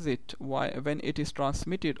transit, when it is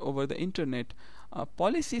transmitted over the internet,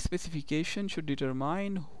 policy specification should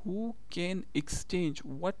determine who can exchange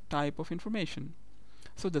what type of information.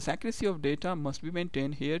 So the accuracy of data must be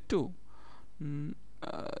maintained here too. Mm,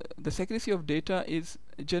 the accuracy of data is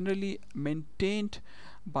generally maintained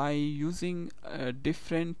by using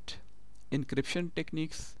different encryption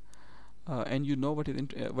techniques, and you know what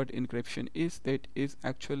encryption is. That is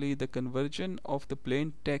actually the conversion of the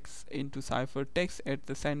plain text into ciphertext at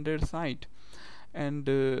the sender side, and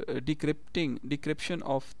decryption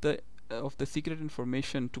of the secret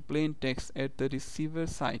information to plain text at the receiver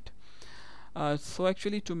side. So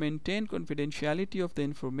actually, to maintain confidentiality of the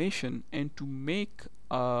information and to make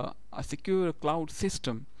a secure cloud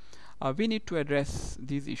system, we need to address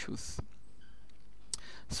these issues.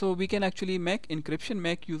 So we can actually make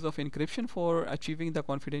use of encryption for achieving the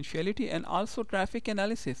confidentiality, and also traffic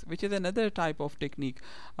analysis, which is another type of technique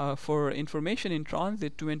for information in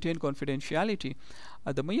transit to maintain confidentiality.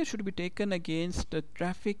 The measure should be taken against the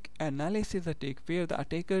traffic analysis attack, where the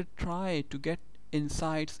attacker try to get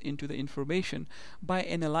insights into the information by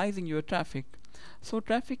analyzing your traffic. So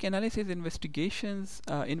traffic analysis investigates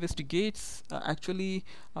actually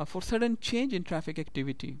for sudden change in traffic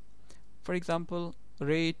activity. For example,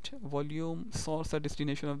 rate, volume, source or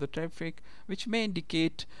destination of the traffic, which may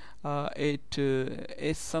indicate it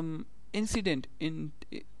is some incident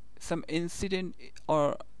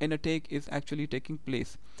or an attack is actually taking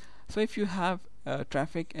place. So if you have a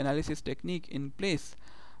traffic analysis technique in place,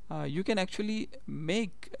 you can actually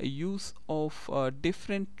make use of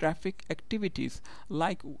different traffic activities,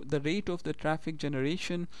 like the rate of the traffic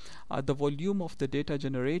generation, the volume of the data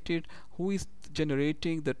generated, who is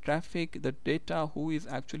generating the traffic, the data, who is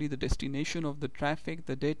actually the destination of the traffic,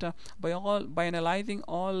 the data. By analyzing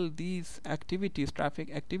all these activities,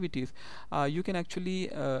 traffic activities, you can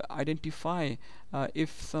actually identify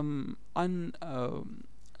if some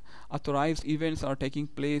unauthorized events are taking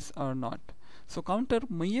place or not. So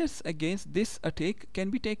countermeasures against this attack can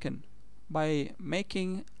be taken by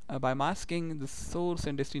masking the source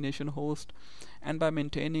and destination host, and by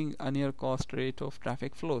maintaining a near cost rate of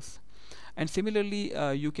traffic flows. And similarly,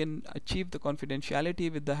 you can achieve the confidentiality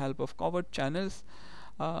with the help of covert channels.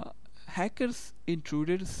 Hackers,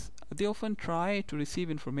 intruders, they often try to receive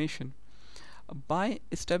information by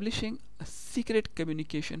establishing secret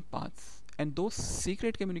communication paths, and those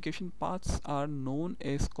secret communication paths are known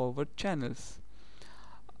as covert channels.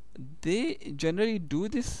 They generally do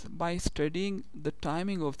this by studying the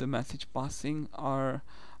timing of the message passing, or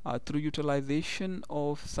through utilization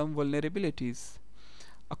of some vulnerabilities.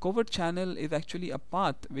 A covert channel is actually a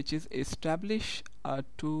path which is established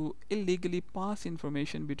to illegally pass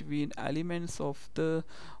information between elements of the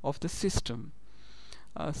system.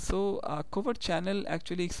 Covert channel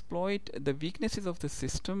actually exploit the weaknesses of the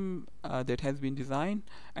system that has been designed,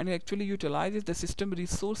 and actually utilizes the system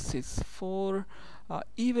resources for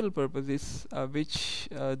evil purposes which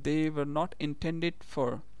they were not intended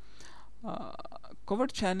for. Uh,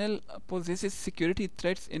 Covert channel possesses security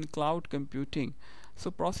threats in cloud computing. So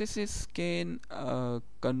processes can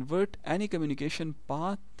convert any communication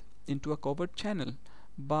path into a covert channel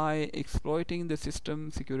by exploiting the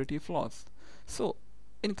system security flaws. So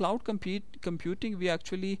in cloud computing, we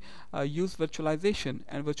actually use virtualization,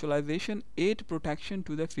 and virtualization aid protection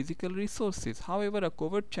to the physical resources. However, a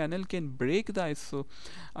covert channel can break the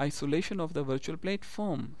isolation of the virtual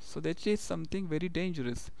platform, so that is something very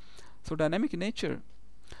dangerous. So dynamic nature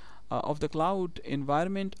of the cloud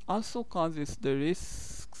environment also causes the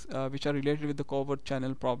risks which are related with the covert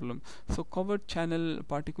channel problem. So covert channel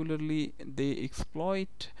particularly, they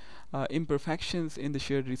exploit imperfections in the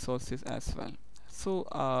shared resources as well. So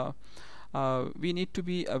we need to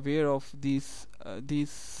be aware of these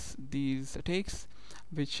attacks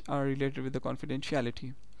which are related with the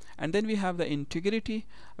confidentiality. And then we have the integrity,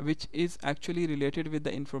 which is actually related with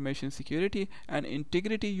the information security. And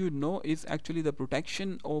integrity, is actually the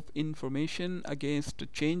protection of information against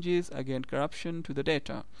changes, against corruption to the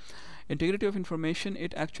data. Integrity of information,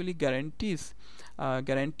 it actually guarantee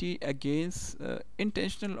against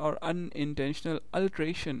intentional or unintentional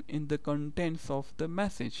alteration in the contents of the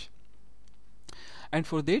message. and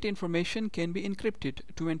for that information can be encrypted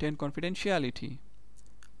to maintain confidentiality,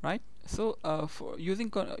 right? So for using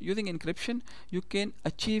encryption you can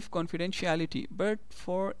achieve confidentiality, but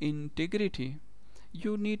for integrity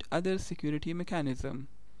you need other security mechanism.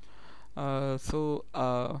 A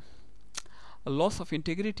loss of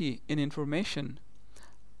integrity in information,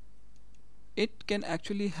 it can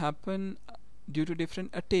actually happen due to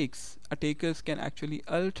different attacks. Attackers can actually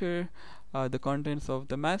alter the contents of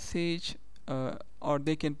the message, or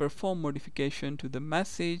they can perform modification to the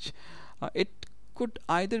message. It could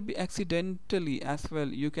either be accidentally as well.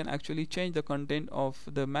 You can actually change the content of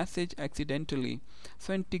the message accidentally.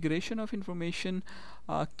 So integration of information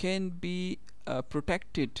can be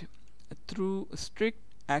protected through strict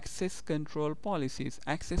access control policies.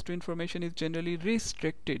 Access to information is generally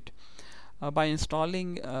restricted by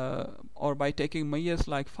installing or by taking measures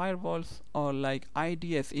like firewalls or like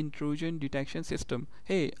IDS, intrusion detection system.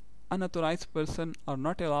 Hey, unauthorized person are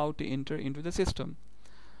not allowed to enter into the system.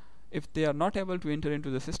 If they are not able to enter into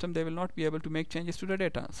the system, they will not be able to make changes to the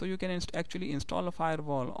data. So you can actually install a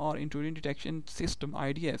firewall or intrusion detection system,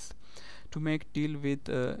 IDS, to make deal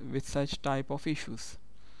with such type of issues.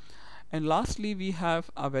 And lastly, we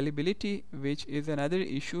have availability, which is another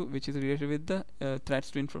issue which is related with the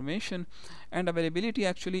threats to information. And availability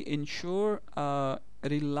actually ensure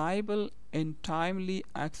reliable and timely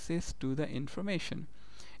access to the information.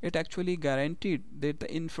 It actually guaranteed that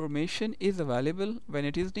the information is available when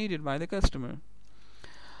it is needed by the customer.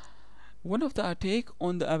 One of the attack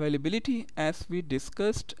on the availability, as we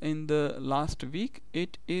discussed in the last week,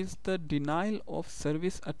 it is the denial of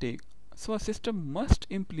service attack. So a system must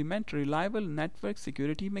implement reliable network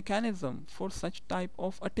security mechanism for such type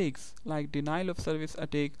of attacks like denial of service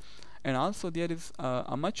attack. And also there is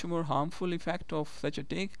a much more harmful effect of such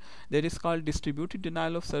attack that is called distributed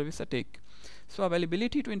denial of service attack. So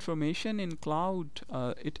availability to information in cloud,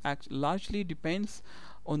 it largely depends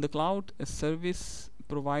on the cloud service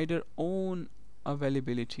provider own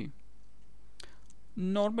availability.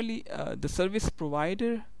 Normally the service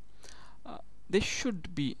provider, they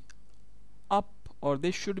should be up, or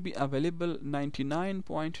they should be available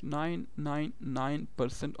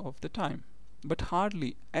 99.999% of the time, but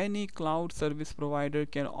hardly any cloud service provider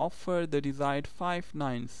can offer the desired 5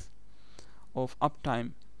 nines of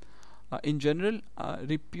uptime. In general,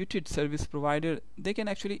 reputed service provider, they can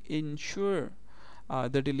actually ensure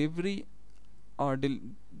the delivery, or they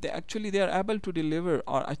are able to deliver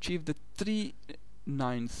or achieve the 3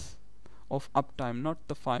 nines of uptime, not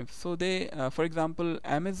the 5. So they for example,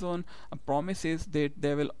 Amazon promises that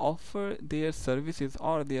they will offer their services,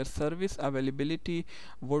 or their service availability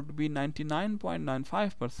would be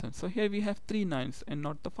 99.95%. So here we have 3 nines and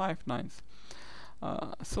not the 5 nines.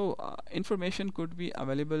 Information could be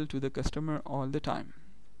available to the customer all the time.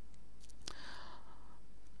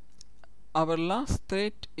 Our last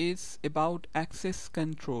threat is about access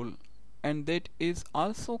control, and that is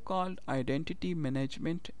also called identity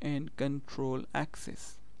management and control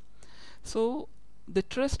access. So the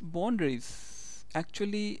trust boundaries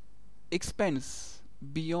actually expands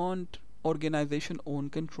beyond organization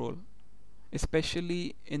own control,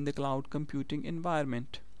 especially in the cloud computing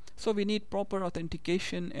environment. So we need proper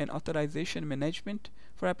authentication and authorization management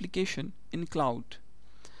for application in cloud,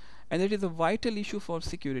 and it is a vital issue for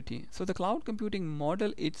security. So the cloud computing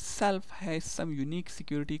model itself has some unique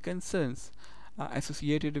security concerns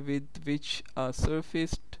associated with which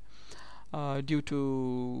surfaced due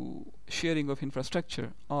to sharing of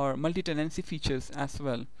infrastructure or multi-tenancy features as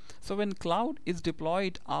well. So when cloud is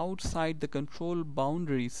deployed outside the control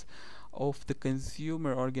boundaries of the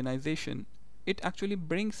consumer organization, it actually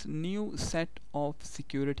brings new set of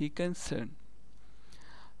security concern.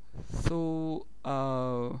 So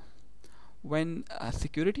when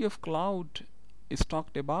security of cloud is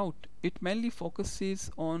talked about, it mainly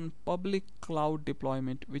focuses on public cloud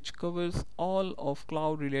deployment, which covers all of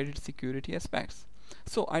cloud related security aspects.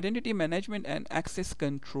 So identity management and access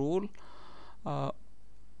control,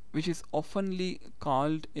 which is oftenly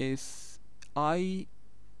called as IAM,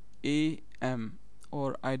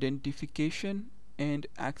 or identification and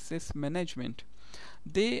access management,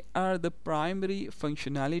 they are the primary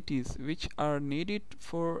functionalities which are needed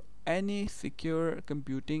for any secure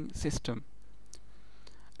computing system.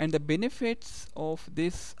 And the benefits of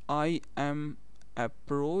this IAM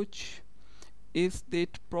approach is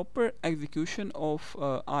that proper execution of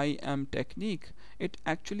IAM technique, it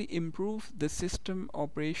actually improves the system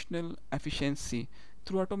operational efficiency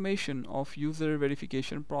through automation of user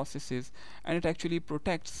verification processes, and it actually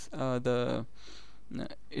protects a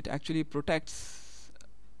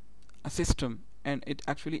system, and it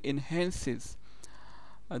actually enhances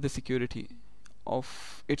the security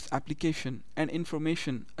of its application and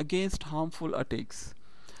information against harmful attacks.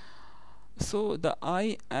 So the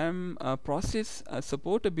IAM process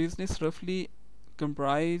support a business roughly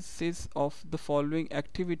comprises of the following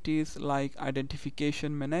activities like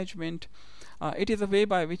identification management. It is a way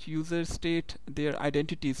by which users state their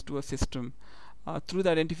identities to a system. Through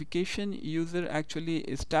the identification, user actually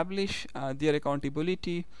establish their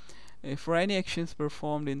accountability for any actions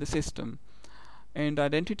performed in the system. And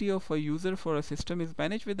identity of a user for a system is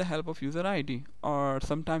managed with the help of user ID or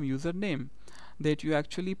sometime username that you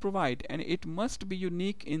actually provide, and it must be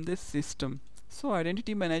unique in this system. So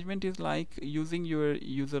identity management is like using your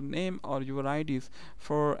username or your IDs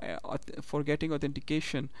for getting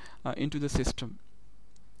authentication into the system.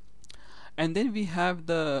 And then we have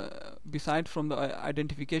the, beside from the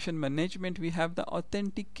identification management, we have the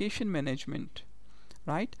authentication management,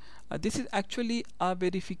 right? This is actually a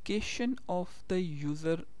verification of the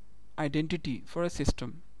user identity for a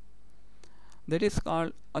system. That is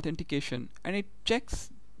called authentication, and it checks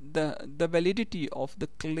the validity of the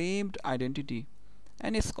claimed identity,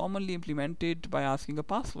 and is commonly implemented by asking a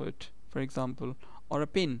password, for example, or a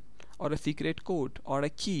PIN, or a secret code, or a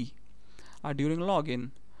key during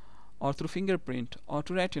login, or through fingerprint, or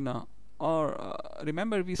to retina, or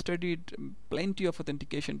remember we studied plenty of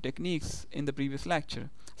authentication techniques in the previous lecture.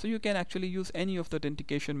 So you can actually use any of the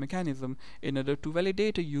authentication mechanism in order to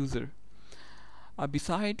validate a user.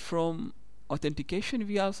 Beside from authentication,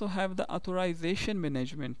 we also have the authorization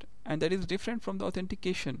management, and that is different from the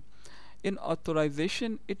authentication. In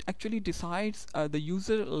authorization, it actually decides the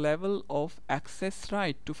user level of access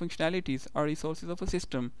right to functionalities or resources of a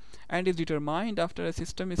system, and is determined after a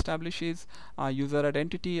system establishes user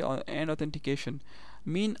identity and authentication.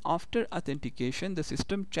 Mean after authentication, the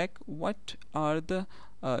system check what are the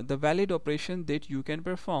valid operations that you can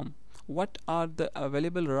perform, what are the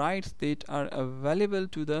available rights that are available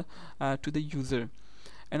to the user.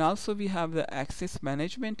 And also we have the access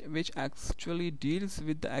management, which actually deals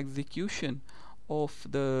with the execution of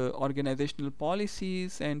the organizational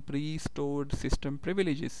policies and pre-stored system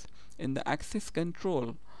privileges in the access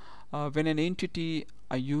control. When an entity,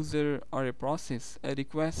 a user, or a process a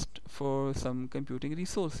request for some computing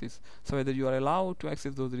resources, so whether you are allowed to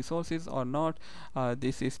access those resources or not,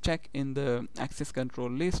 this is checked in the access control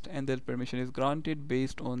list, and that permission is granted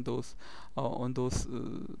based on those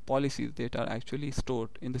policies that are actually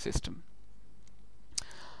stored in the system.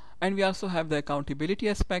 And we also have the accountability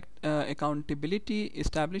aspect. Accountability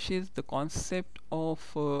establishes the concept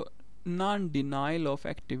of non-denial of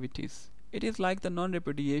activities. It is like the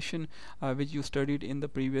non-repudiation which you studied in the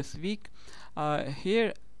previous week.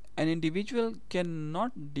 Here an individual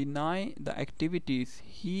cannot deny the activities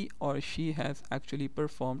he or she has actually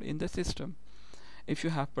performed in the system. If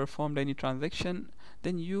you have performed any transaction,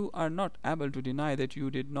 then you are not able to deny that you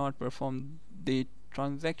did not perform the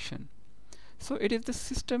transaction. So it is the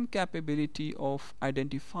system capability of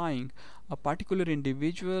identifying a particular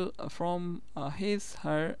individual from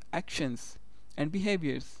his/her actions and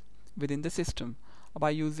behaviors within the system by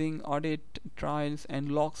using audit trials and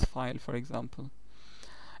logs file, for example.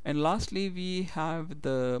 And lastly, we have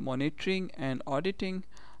the monitoring and auditing.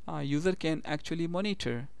 User can actually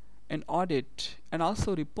monitor and audit and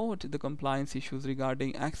also report the compliance issues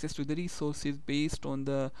regarding access to the resources based on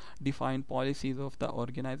the defined policies of the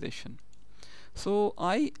organization. So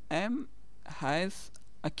IAM has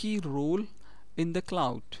a key role in the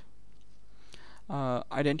cloud.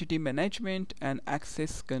 Identity management and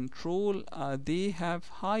access control, they have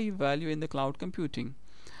high value in the cloud computing,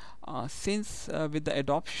 since with the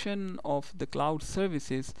adoption of the cloud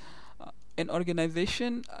services, an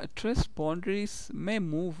organization trust boundaries may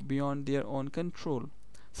move beyond their own control.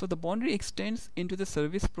 So the boundary extends into the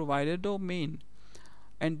service provider domain,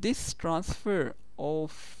 and this transfer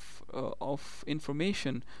of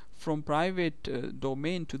information from private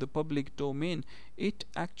domain to the public domain, it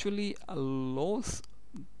actually loss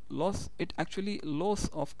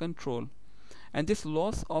of control, and this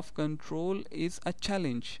loss of control is a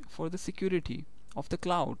challenge for the security of the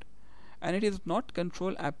cloud, and it is not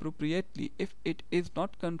controlled appropriately. If it is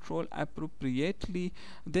not controlled appropriately,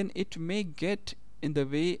 then it may get in the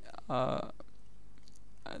way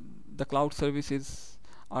the cloud services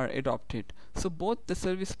are adopted. So both the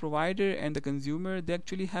service provider and the consumer, they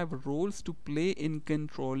actually have roles to play in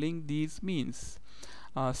controlling these means.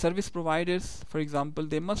 Service providers, for example,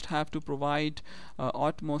 they must have to provide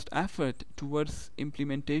utmost effort towards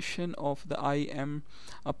implementation of the IAM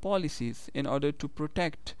policies in order to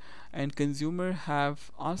protect, and consumer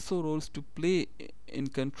have also roles to play in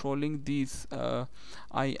controlling these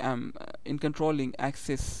IAM, in controlling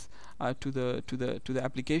access to the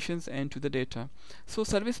applications and to the data. So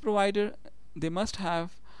service provider, they must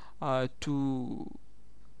have to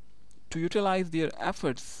utilize their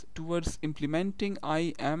efforts towards implementing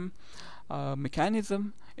IAM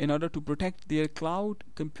mechanism in order to protect their cloud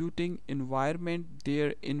computing environment,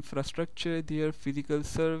 their infrastructure, their physical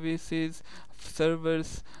services,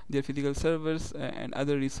 servers, their physical servers, and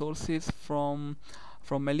other resources from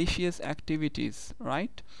malicious activities,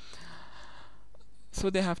 right? So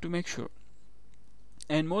they have to make sure.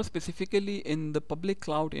 And more specifically in the public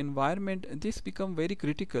cloud environment, this become very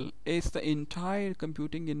critical as the entire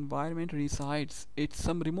computing environment resides at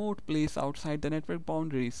some remote place outside the network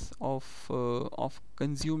boundaries of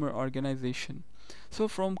consumer organization. So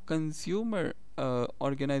from consumer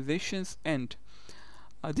organizations end,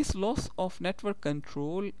 this loss of network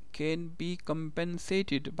control can be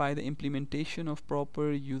compensated by the implementation of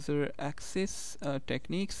proper user access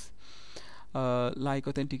techniques like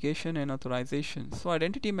authentication and authorization. So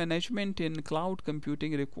identity management in cloud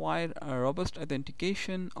computing require a robust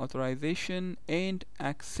authentication, authorization, and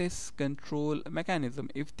access control mechanism.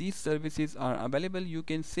 If these services are available, you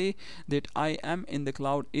can say that I am in the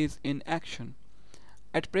cloud is in action.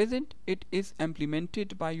 At present, it is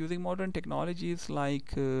implemented by using modern technologies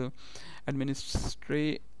like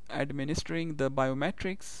administering the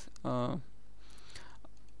biometrics,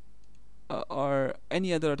 or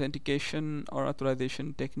any other authentication or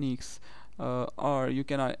authorization techniques, or you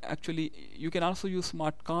can you can also use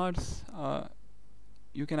smart cards.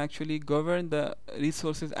 You can actually govern the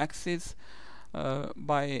resources access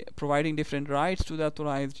by providing different rights to the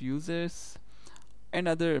authorized users, and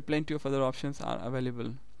plenty of other options are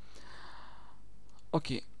available.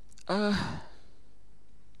 Okay,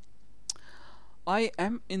 I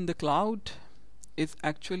am in the cloud is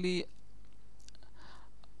actually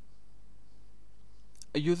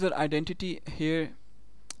a user identity here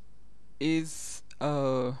is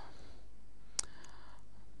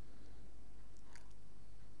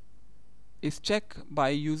checked by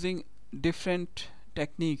using different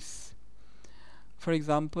techniques. For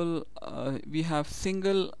example, we have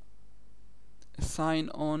single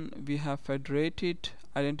sign-on, we have federated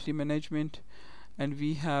identity management, and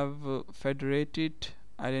we have federated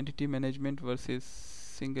identity management versus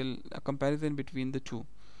single, a comparison between the two.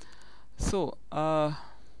 So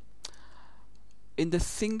in the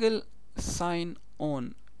single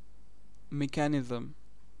sign-on mechanism,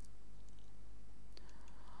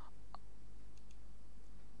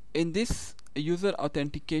 in this user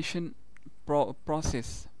authentication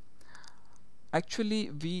process,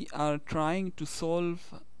 actually we are trying to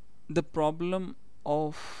solve the problem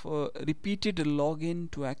of repeated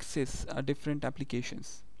login to access different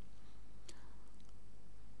applications.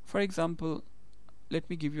 For example, let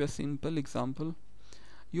me give you a simple example.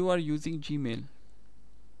 You are using Gmail.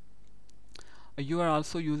 You are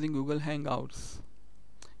also using Google Hangouts.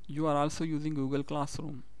 You are also using Google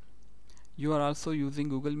Classroom. You are also using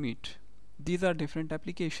Google Meet. These are different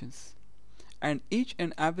applications, and each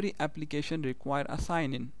and every application require a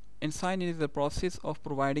sign-in, and sign-in is the process of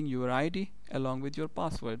providing your ID along with your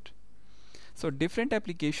password. So different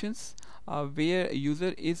applications where a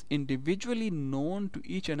user is individually known to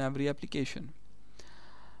each and every application.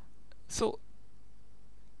 So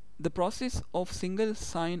the process of single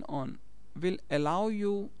sign-on will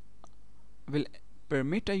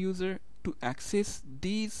permit a user to access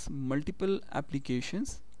these multiple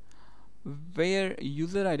applications where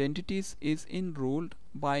user identities is enrolled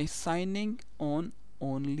by signing on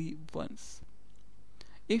only once.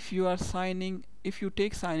 If you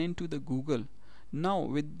take sign in to the Google, now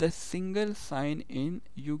with the single sign in,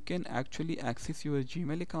 you can actually access your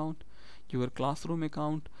Gmail account, your Classroom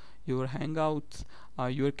account, your Hangouts,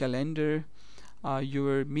 your calendar,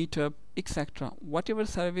 your Meetup, etc. Whatever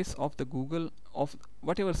service the Google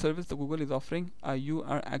is offering, you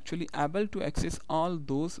are actually able to access all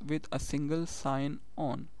those with a single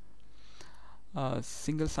sign-on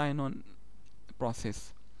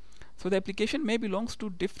process. So the application may belongs to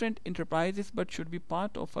different enterprises but should be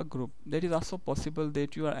part of a group. That is also possible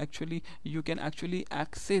that you can actually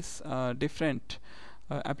access different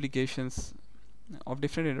applications of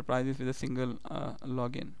different enterprises with a single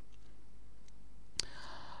login.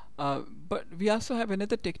 But we also have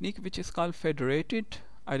another technique which is called federated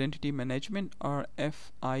identity management, or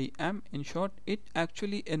FIM in short. It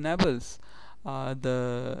actually enables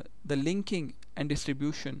the linking and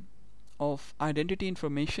distribution of identity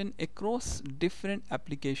information across different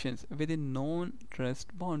applications within known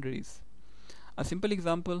trust boundaries. A simple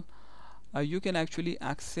example, you can actually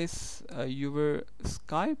access your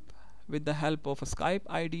Skype with the help of a Skype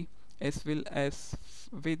ID, as well as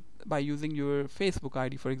with by using your Facebook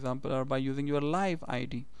ID, for example, or by using your live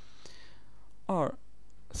ID. Or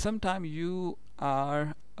sometime you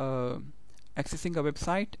are accessing a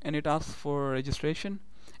website and it asks for registration,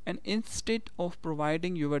 and instead of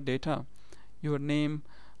providing your data, your name,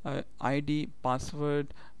 ID,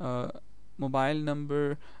 password, mobile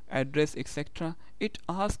number, address, etc., it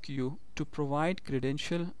asks you to provide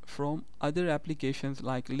credential from other applications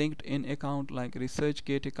like LinkedIn account, like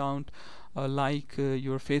ResearchGate account,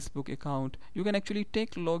 your Facebook account. You can actually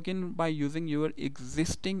take login by using your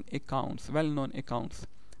existing accounts, well-known accounts.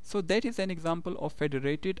 So that is an example of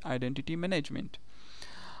federated identity management.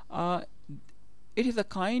 uh, it is a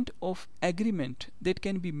kind of agreement that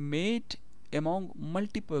can be made among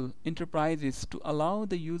multiple enterprises to allow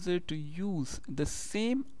the user to use the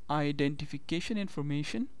same identification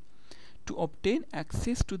information to obtain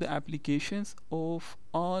access to the applications of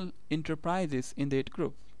all enterprises in that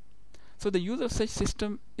group. So the use of such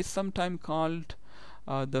system is sometimes called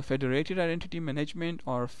the federated identity management,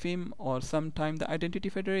 or FIM, or sometimes the identity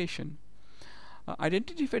federation.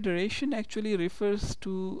 Identity federation actually refers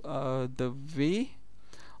to the way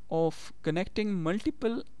of connecting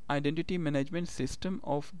multiple identity management system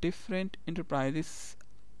of different enterprises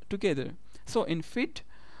together. So in FID,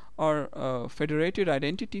 or federated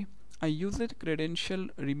identity, a user credential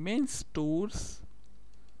remains stored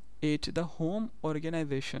at the home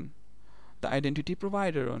organization, the identity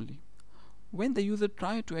provider only. When the user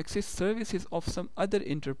tries to access services of some other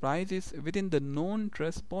enterprises within the known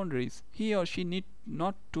trust boundaries, he or she need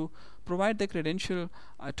not to provide the credential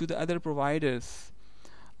to the other providers.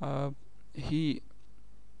 He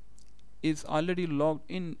is already logged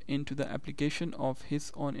in into the application of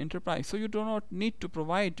his own enterprise, so you do not need to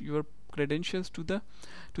provide your credentials to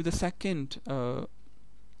the second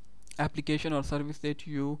application or service that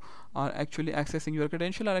you are actually accessing. Your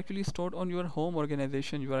credentials are actually stored on your home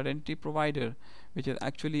organization, your identity provider, which is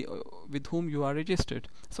actually with whom you are registered.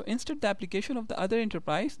 So instead, the application of the other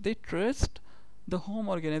enterprise, they trust the home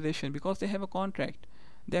organization because they have a contract.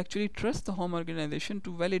 They actually trust the home organization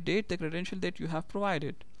to validate the credential that you have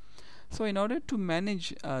provided. So in order to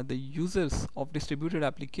manage the users of distributed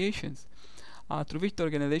applications through which the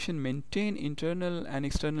organization maintain internal and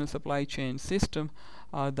external supply chain system,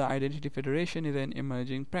 the identity federation is an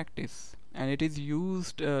emerging practice, and it is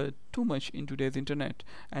used too much in today's internet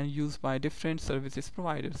and used by different services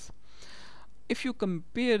providers. If you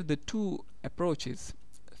compare the two approaches,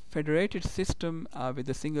 federated system with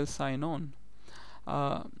a single sign-on,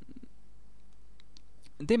 uh,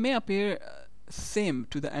 they may appear same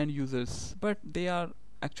to the end users, but they are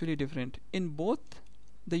actually different. In both,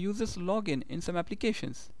 the users log in some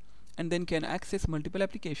applications and then can access multiple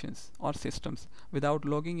applications or systems without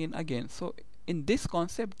logging in again. So in this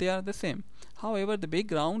concept, they are the same. However, the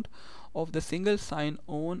background of the single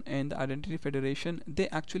sign-on and the identity federation, they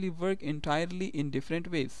actually work entirely in different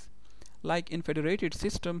ways. Like in federated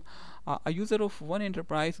system, a user of one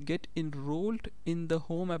enterprise get enrolled in the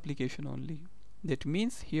home application only. That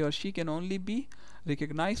means he or she can only be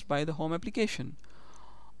recognized by the home application.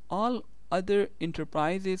 All other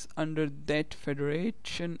enterprises under that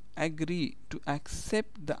federation agree to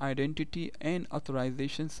accept the identity and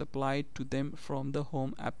authorization supplied to them from the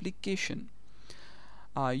home application.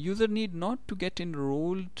 User need not to get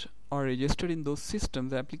enrolled or registered in those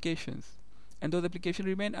systems applications, and those applications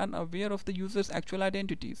remain unaware of the user's actual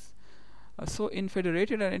identities. So in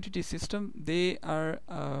federated identity system, they are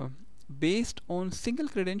based on single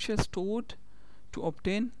credentials stored to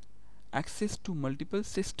obtain access to multiple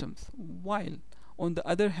systems, while on the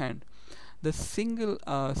other hand, the single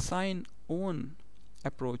sign-on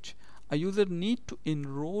approach, a user need to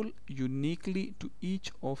enroll uniquely to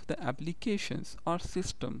each of the applications or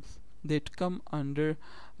systems that come under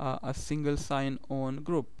a single sign-on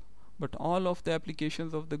group, but all of the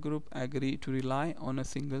applications of the group agree to rely on a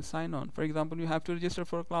single sign-on. For example, you have to register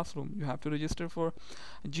for a classroom, you have to register for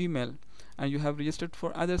Gmail, and you have registered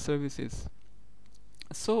for other services.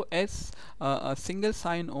 So as a single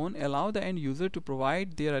sign-on allow the end user to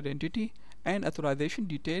provide their identity and authorization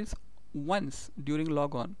details once during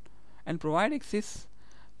logon and provide access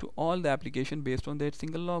to all the application based on that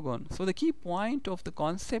single logon. So the key point of the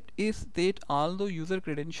concept is that although user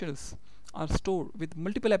credentials are stored with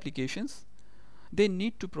multiple applications, they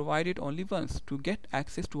need to provide it only once to get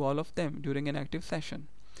access to all of them during an active session.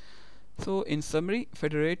 So in summary,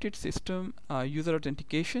 federated system user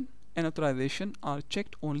authentication and authorization are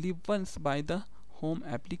checked only once by the home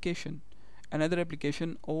application. Another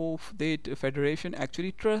application of that federation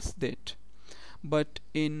actually trusts that. but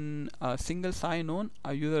in single sign-on,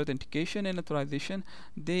 user authentication and authorization,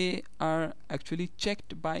 they are actually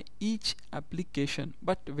checked by each application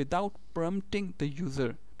but without prompting the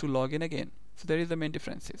user to log in again. So there is the main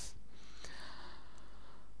differences.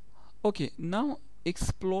 Okay, now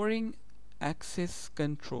exploring access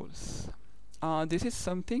controls. This is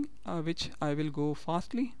something which I will go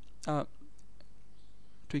fastly to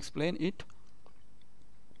explain it.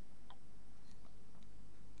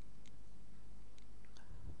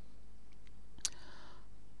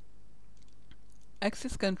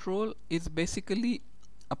 Access control is basically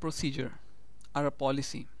a procedure or a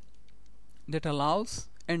policy that allows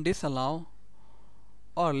and disallow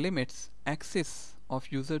or limits access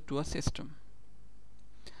of user to a system.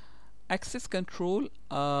 Access control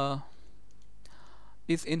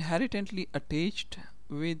is inherently attached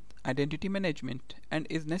with identity management and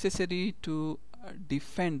is necessary to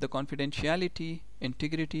defend the confidentiality,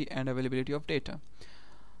 integrity, and availability of data.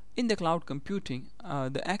 In the cloud computing,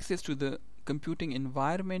 the access to the computing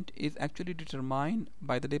environment is actually determined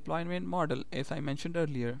by the deployment model, as I mentioned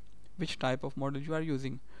earlier, which type of model you are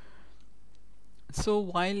using. So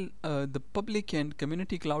while the public and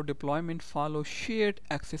community cloud deployment follow shared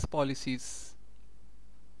access policies,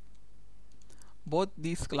 both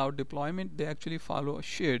these cloud deployment, they actually follow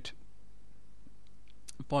shared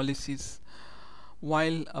policies,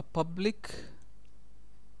 while a public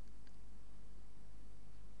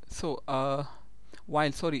the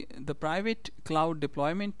private cloud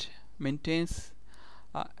deployment maintains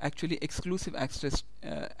actually exclusive access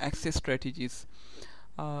strategies.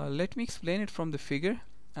 Let me explain it from the figure.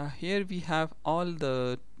 Here we have all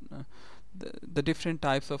the different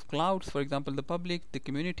types of clouds, for example the public, the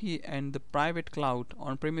community, and the private cloud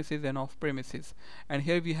on premises and off premises. And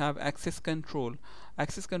here we have access control.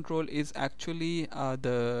 Access control is actually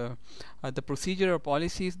the procedure or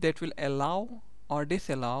policies that will allow or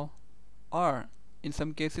disallow, or in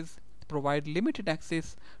some cases provide limited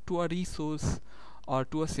access to a resource or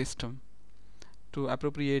to a system to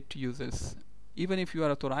appropriate users. Even if you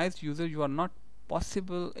are authorized user, you are not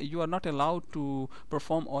allowed to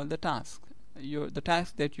perform all the tasks. The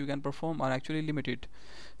tasks that you can perform are actually limited.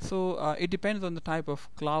 So it depends on the type of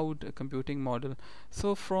cloud computing model.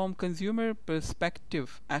 So from consumer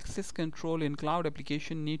perspective, access control in cloud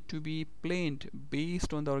application need to be planned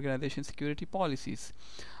based on the organization security policies.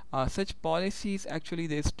 Such policies actually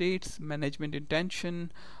they states management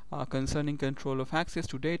intention concerning control of access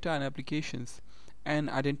to data and applications, and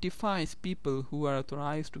identifies people who are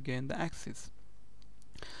authorized to gain the access.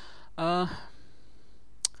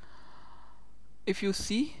 If you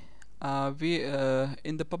see, we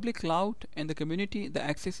in the public cloud and the community, the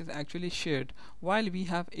access is actually shared, while we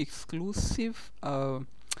have exclusive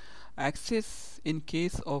access in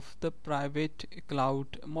case of the private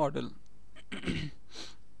cloud model.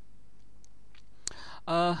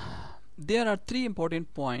 There are three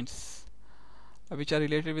important points which are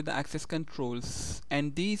related with the access controls,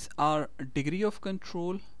 and these are degree of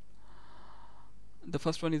control. The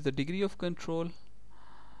first one is the degree of control.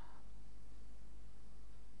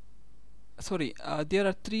 There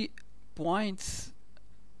are 3 points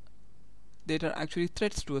that are actually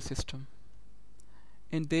threats to a system,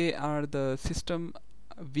 and they are the system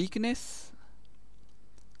weakness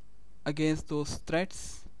against those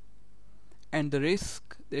threats and the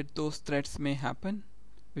risk that those threats may happen,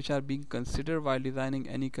 which are being considered while designing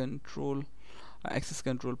any control access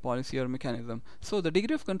control policy or mechanism. So the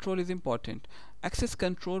degree of control is important. Access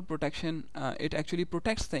control protection, it actually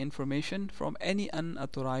protects the information from any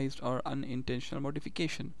unauthorized or unintentional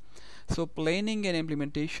modification. So planning and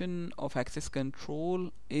implementation of access control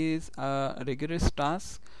is a rigorous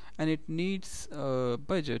task, and it needs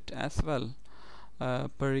budget as well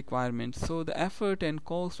per requirement. So the effort and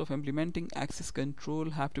cost of implementing access control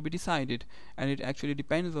have to be decided, and it actually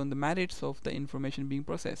depends on the merits of the information being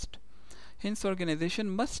processed. Hence, organization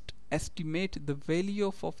must estimate the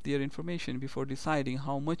value of their information before deciding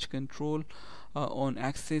how much control on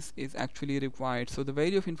access is actually required. So the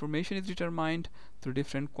value of information is determined through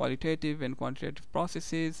different qualitative and quantitative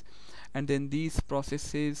processes, and then these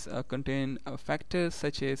processes contain factors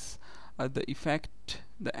such as the effect,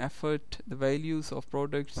 the effort, the values of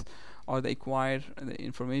products or the acquired the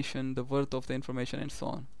information, the worth of the information, and so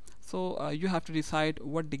on. So you have to decide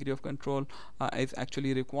what degree of control is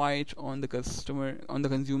actually required on the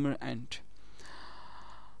consumer end.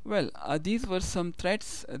 Well, these were some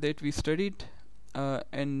threats that we studied,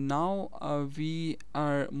 and now we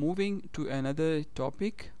are moving to another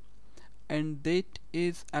topic, and that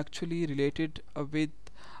is actually related with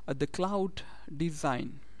the cloud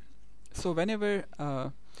design. So whenever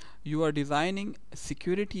you are designing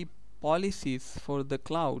security policies for the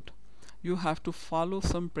cloud, you have to follow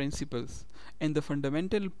some principles, and the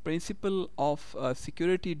fundamental principle of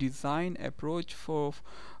security design approach for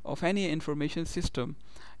of any information system,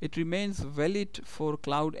 it remains valid for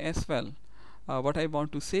cloud as well. What I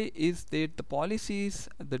want to say is that the policies,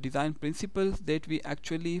 the design principles that we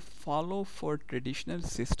actually follow for traditional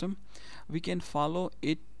system, we can follow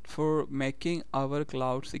it for making our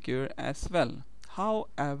cloud secure as well.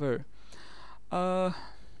 However, uh,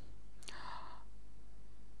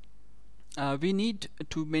 we need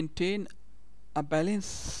to maintain a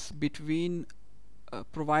balance between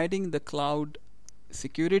providing the cloud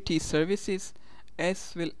security services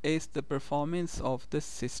as well as the performance of the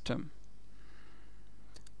system.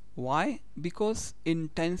 Why? Because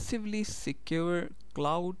intensively secure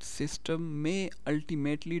cloud system may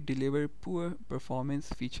ultimately deliver poor performance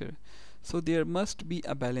feature. So there must be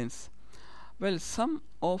a balance. Well, some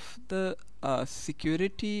of the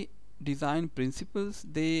security design principles,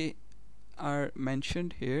 they are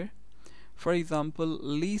mentioned here. For example,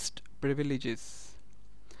 least privileges.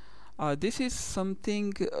 This is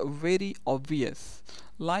something very obvious.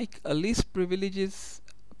 Like least privileges,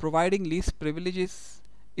 providing least privileges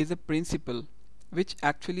is a principle which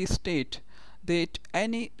actually state that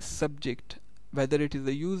any subject, whether it is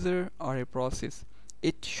a user or a process,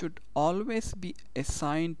 it should always be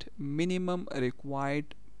assigned minimum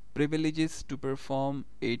required privileges to perform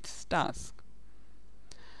its task.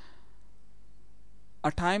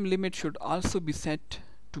 A time limit should also be set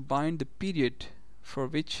to bind the period for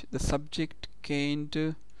which the subject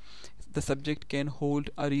can hold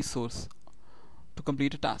a resource to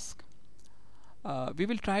complete a task. We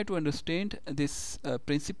will try to understand this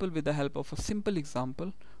principle with the help of a simple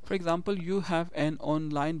example. For example, you have an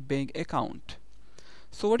online bank account.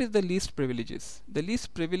 So what is the least privileges? The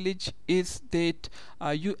least privilege is that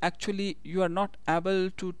you are not able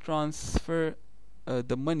to transfer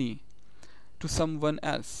the money to someone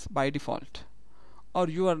else by default, or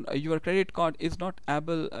your credit card is not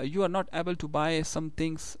able you are not able to buy some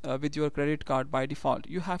things with your credit card by default.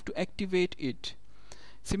 You have to activate it.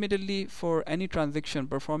 Similarly, for any transaction,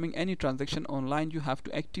 performing any transaction online, you have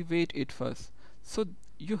to activate it first. So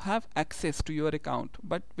you have access to your account,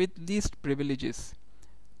 but with least privileges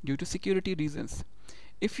due to security reasons.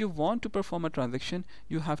 If you want to perform a transaction,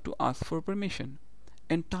 you have to ask for permission.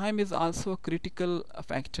 And time is also a critical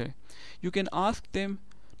factor. You can ask them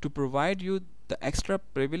to provide you the extra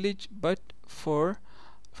privilege, but for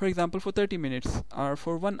example, for 30 minutes or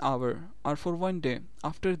for 1 hour or for 1 day.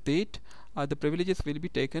 After that, the privileges will be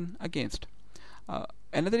taken against.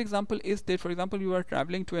 Another example is that, for example, you are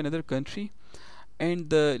traveling to another country, and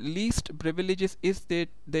the least privileges is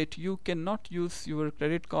that you cannot use your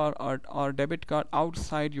credit card or debit card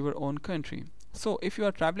outside your own country. So if you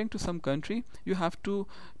are traveling to some country, you have to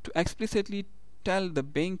explicitly tell the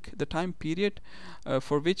bank the time period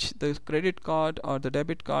for which the credit card or the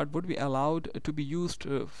debit card would be allowed to be used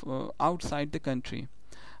outside the country.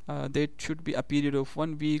 That should be a period of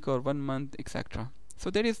 1 week or 1 month, etc. So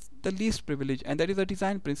that is the least privilege, and that is a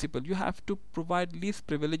design principle. You have to provide least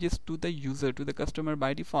privileges to the user, to the customer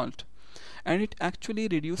by default, and it actually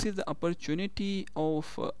reduces the opportunity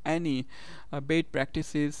of any bad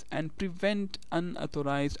practices and prevent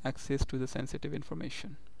unauthorized access to the sensitive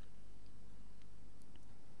information.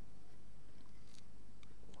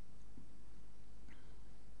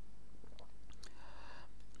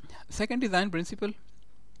 Second design principle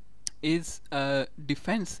is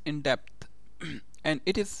defense in depth, and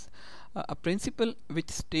it is a principle which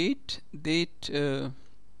state that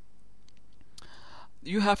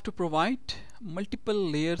you have to provide multiple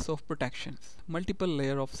layers of protections, multiple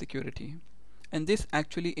layer of security, and this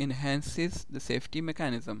actually enhances the safety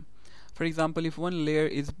mechanism. For example, if one layer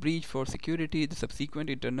is breached for security, the subsequent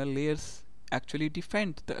internal layers actually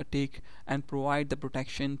defend the attack and provide the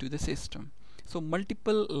protection to the system. So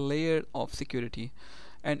multiple layer of security.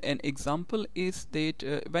 And an example is that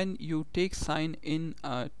when you take sign in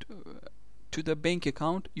to the bank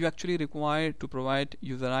account, you actually require to provide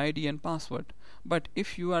user ID and password. But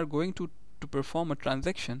if you are going to perform a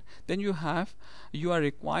transaction, then you are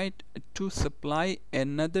required to supply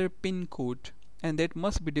another PIN code, and that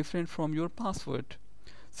must be different from your password.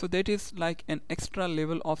 So that is like an extra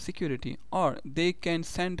level of security. Or they can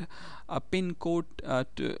send a PIN code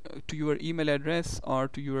to your email address or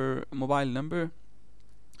to your mobile number,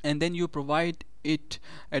 and then you provide it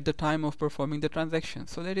at the time of performing the transaction.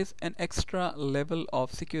 So that is an extra level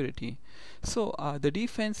of security. So the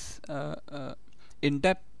defense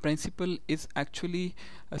in-depth principle is actually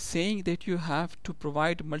saying that you have to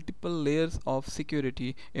provide multiple layers of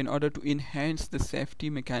security in order to enhance the safety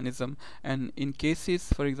mechanism, and in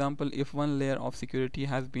cases, for example, if one layer of security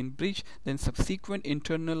has been breached, then subsequent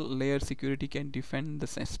internal layer security can defend the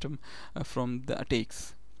system from the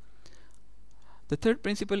attacks. The third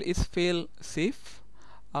principle is fail safe.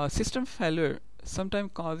 System failure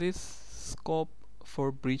sometimes causes scope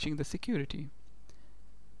for breaching the security.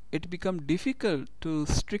 It becomes difficult to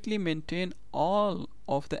strictly maintain all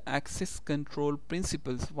of the access control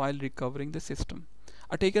principles while recovering the system.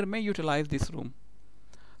 A taker may utilize this room.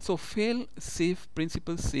 So fail safe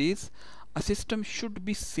principle says a system should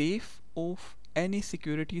be safe of any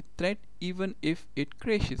security threat even if it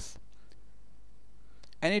crashes,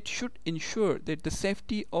 and it should ensure that the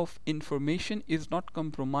safety of information is not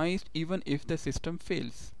compromised even if the system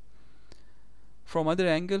fails. From other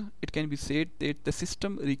angle, it can be said that the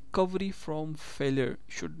system recovery from failure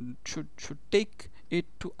should take it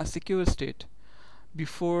to a secure state.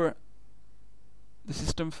 Before the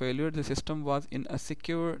system failure, the system was in a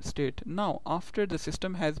secure state. Now after the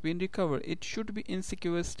system has been recovered, it should be in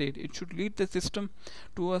secure state. It should lead the system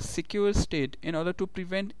to a secure state in order to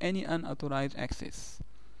prevent any unauthorized access.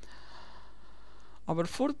 Our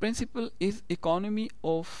fourth principle is economy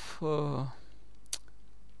of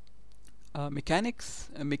mechanism,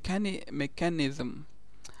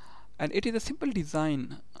 and it is a simple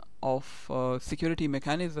design of security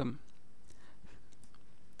mechanism.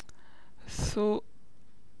 So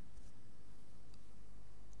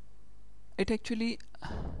it actually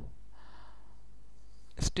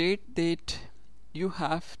state that you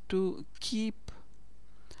have to keep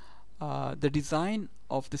the design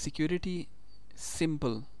of the security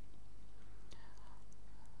simple.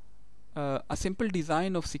 A simple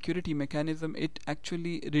design of security mechanism, it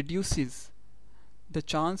actually reduces the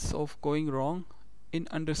chance of going wrong in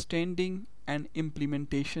understanding and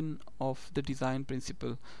implementation of the design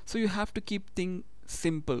principle. So you have to keep things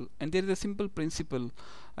simple, and there is a simple principle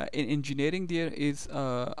in engineering. There is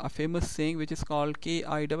a famous saying which is called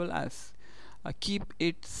KISS, keep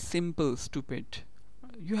it simple stupid.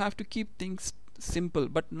 You have to keep things simple,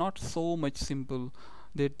 but not so much simple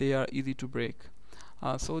that they are easy to break.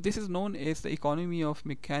 So this is known as the economy of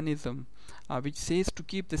mechanism, which says to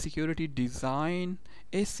keep the security design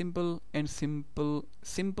as simple and small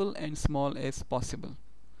as possible.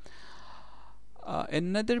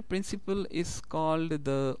 Another principle is called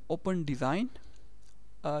the open design.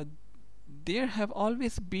 There have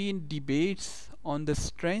always been debates on the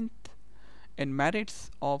strength and merits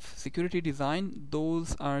of security design.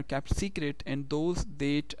 Those are kept secret, and those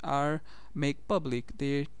that are make public,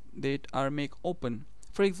 that are make open.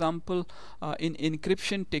 For example, in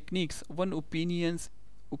encryption techniques, one opinion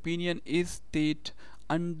is that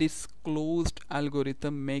undisclosed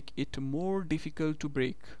algorithm make it more difficult to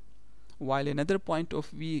break, while another point of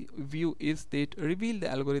view is that reveal the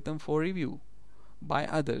algorithm for review by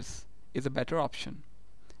others is a better option,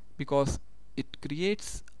 because it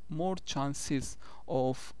creates more chances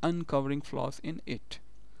of uncovering flaws in it.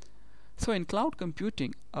 So in cloud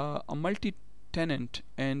computing, a multi-tenant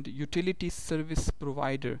and utility service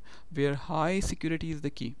provider where high security is the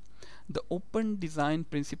key, the open design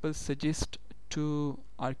principle suggests to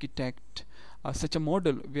architect such a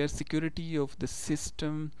model where security of the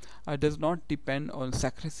system does not depend on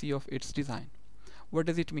secrecy of its design. What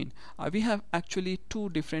does it mean? We have actually two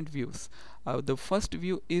different views. The first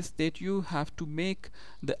view is that you have to make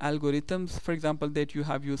the algorithms, for example, that you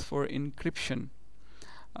have used for encryption,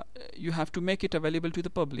 you have to make it available to the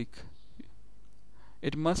public.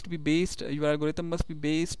 It must be based, your algorithm must be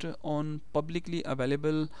based on publicly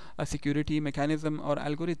available security mechanism or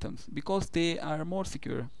algorithms, because they are more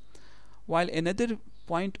secure. While another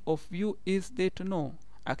point of view is that no,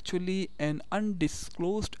 actually an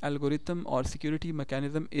undisclosed algorithm or security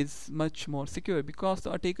mechanism is much more secure, because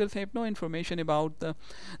the attackers have no information about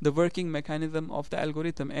the working mechanism of the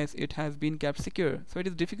algorithm, as it has been kept secure. So it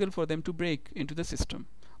is difficult for them to break into the system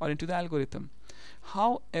or into the algorithm.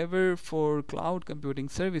 However, for cloud computing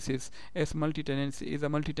services, as multi-tenancy is a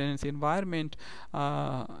multi-tenancy environment,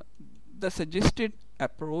 the suggested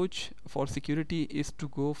approach for security is to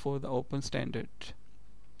go for the open standard.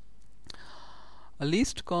 A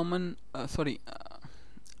least common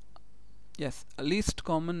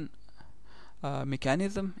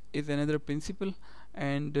mechanism is another principle,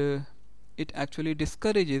 and it actually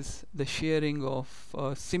discourages the sharing of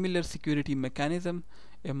similar security mechanism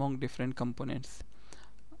among different components.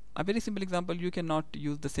 A very simple example, you cannot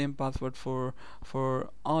use the same password for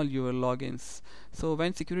all your logins. So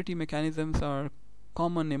when security mechanisms are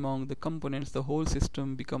common among the components, the whole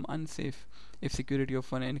system become unsafe if security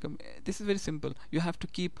of one income. This is very simple. You have to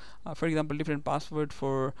keep, for example, different password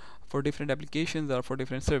for different applications or for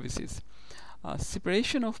different services.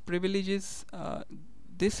 Separation of privileges.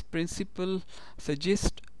 This principle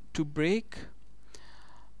suggests to break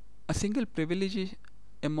a single privilege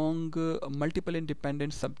among multiple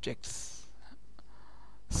independent subjects,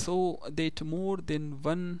 so that more than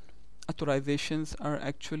one authorizations are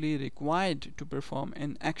actually required to perform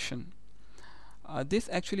an action. This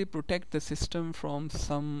actually protects the system from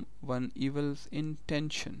someone evil's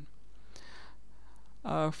intention.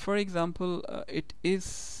 For example, it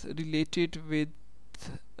is related with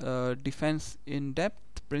defense in depth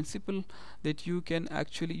principle, that you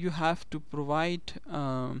have to provide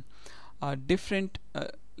a different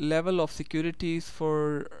level of securities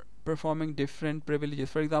for performing different privileges.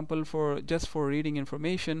 For example, for reading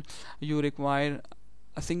information, you require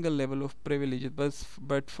a single level of privileges,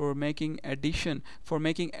 but for making addition, for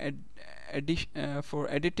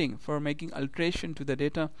editing, for making alteration to the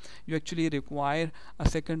data, you actually require a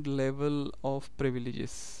second level of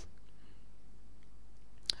privileges.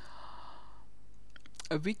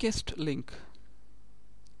 A weakest link.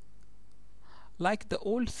 Like the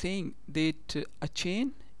old saying that a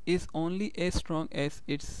chain is only as strong as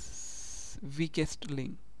its weakest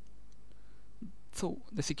link. So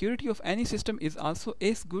the security of any system is also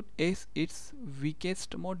as good as its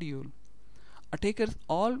weakest module. Attackers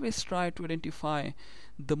always try to identify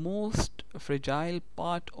the most fragile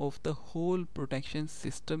part of the whole protection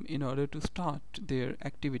system in order to start their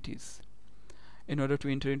activities, in order to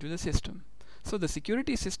enter into the system. So the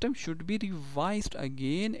security system should be revised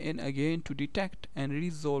again and again to detect and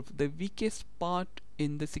resolve the weakest part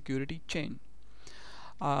in the security chain.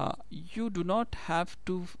 You do not have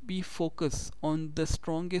to be focused on the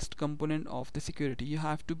strongest component of the security. You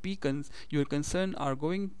have to be your concern are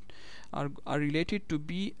related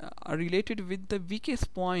with the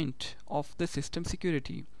weakest point of the system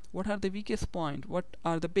security. What are the weakest point? What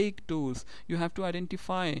are the big tools? You have to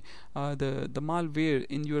identify the malware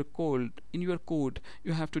in your code.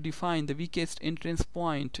 You have to define the weakest entrance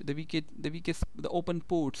point, the open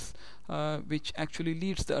ports, which actually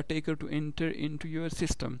leads the attacker to enter into your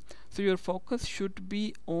system. So your focus should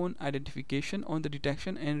be on identification, on the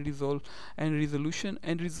detection and resolution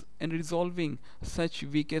and resolving such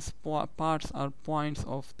weakest parts or points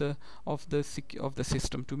of the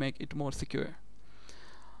system to make it more secure.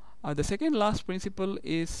 The second last principle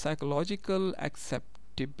is psychological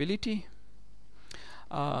acceptability.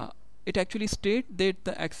 It actually states that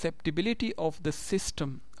the acceptability of the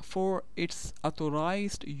system for its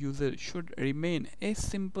authorized user should remain as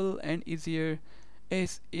simple and easier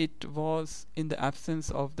as it was in the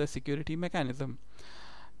absence of the security mechanism.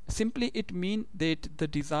 Simply, it means that the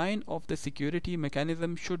design of the security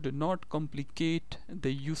mechanism should not complicate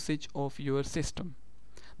the usage of your system.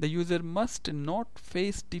 The user must not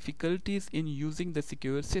face difficulties in using the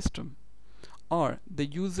secure system, or the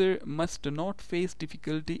user must not face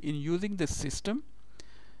difficulty in using the system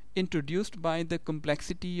introduced by the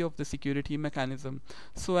complexity of the security mechanism.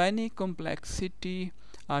 So any complexity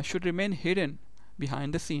should remain hidden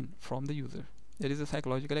behind the scene from the user. There is a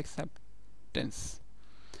psychological acceptance.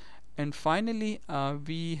 And finally,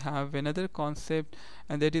 we have another concept,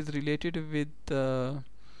 and that is related with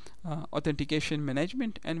authentication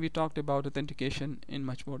management, and we talked about authentication in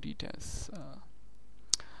much more details.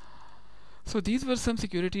 So these were some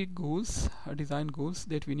security goals, design goals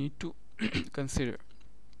that we need to consider.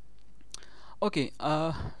 Okay,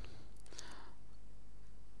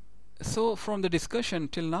 so from the discussion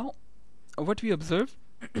till now, what we observe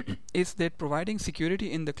is that providing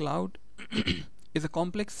security in the cloud is a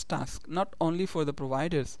complex task, not only for the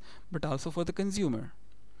providers but also for the consumer.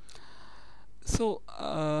 So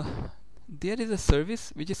there is a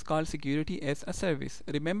service which is called security as a service.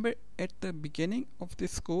 Remember, at the beginning of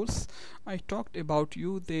this course I talked about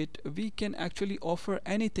you that we can actually offer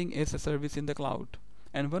anything as a service in the cloud,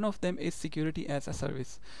 and one of them is security as a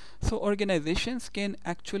service. So organizations can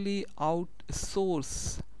actually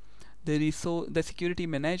outsource the security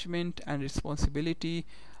management and responsibility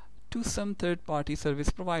to some third-party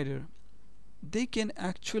service provider. They can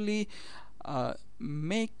actually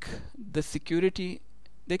make the security,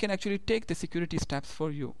 they can actually take the security steps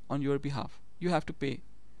for you on your behalf. You have to pay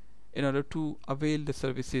in order to avail the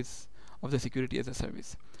services of the security as a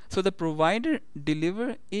service. So the provider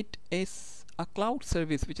deliver it as a cloud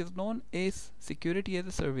service, which is known as security as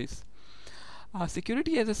a service.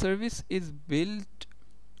 Security as a service is built,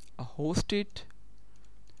 hosted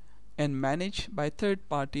and managed by third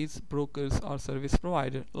parties, brokers, or service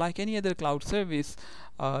provider. Like any other cloud service,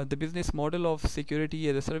 the business model of security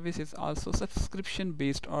as a service is also subscription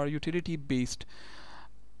based or utility based.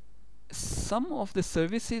 Some of the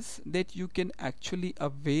services that you can actually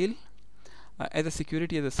avail as a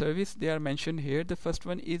security as a service, they are mentioned here. The first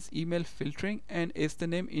one is email filtering, and as the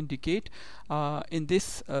name indicate, in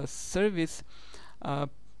this service, uh,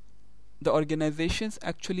 the organizations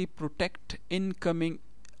actually protect incoming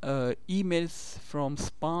emails from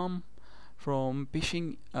spam, from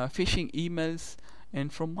phishing emails,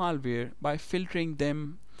 and from malware by filtering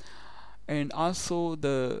them, and also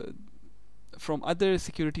the from other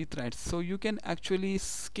security threats. So you can actually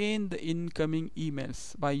scan the incoming emails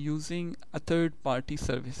by using a third party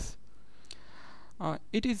service.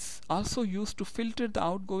 It is also used to filter the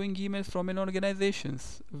outgoing emails from an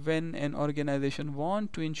organizations when an organization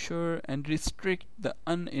want to ensure and restrict the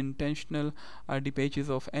unintentional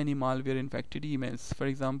depages of any malware infected emails. For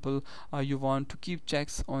example, you want to keep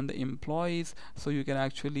checks on the employees, so you can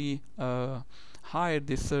actually hire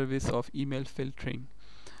this service of email filtering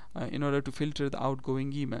in order to filter the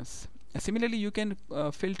outgoing emails. Similarly, you can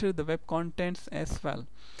filter the web contents as well.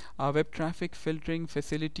 Web traffic filtering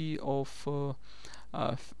facility of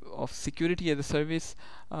security as a service,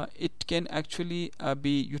 it can actually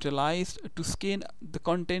be utilized to scan the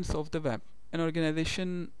contents of the web. An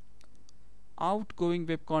organization outgoing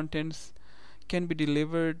web contents can be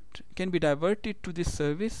diverted to this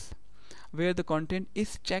service, where the content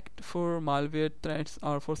is checked for malware threats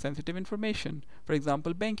or for sensitive information. For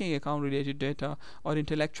example, banking account related data or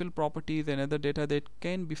intellectual properties and other data that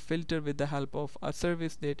can be filtered with the help of a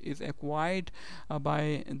service that is acquired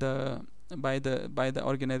by the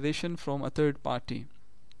organization from a third party.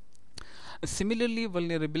 Similarly,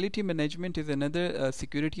 vulnerability management is another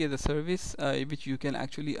security as a service which you can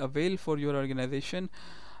actually avail for your organization,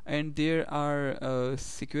 and there are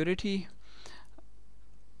security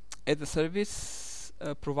as a service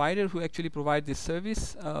provider who actually provide this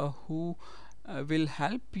service, who will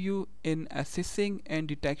help you in assessing and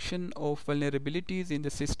detection of vulnerabilities in the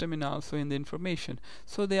system and also in the information.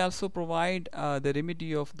 So they also provide the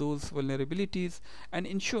remedy of those vulnerabilities and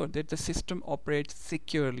ensure that the system operates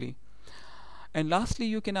securely. And lastly,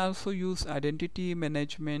 you can also use identity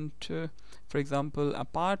management. For example,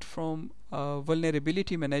 apart from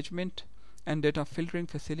vulnerability management and data filtering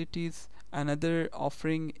facilities, another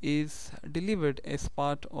offering is delivered as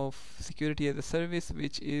part of security as a service,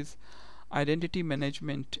 which is identity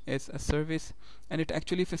management as a service, and it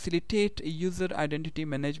actually facilitates user identity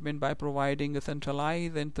management by providing a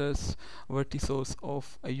centralized and trustworthy source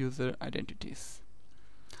of user identities.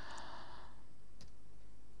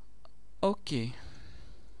 Okay,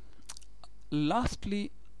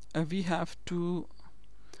 lastly, we have to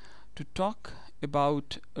talk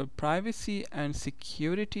about privacy and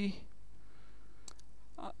security.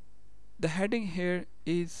 The heading here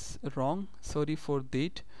is wrong, sorry for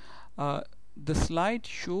that. The slide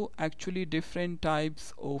show actually different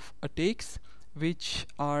types of attacks which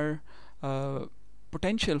are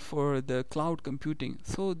potential for the cloud computing.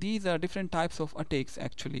 So these are different types of attacks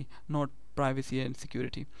actually, not privacy and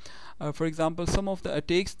security. For example, some of the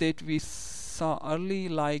attacks that we saw early,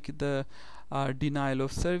 like the denial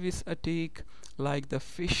of service attack, like the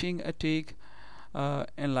phishing attack,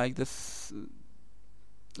 and like this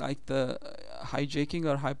like the hijacking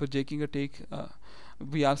or hyperjacking attack.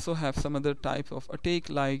 We also have some other types of attack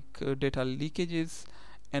like data leakages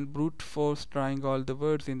and brute force trying all the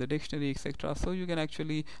words in the dictionary, etc. So you can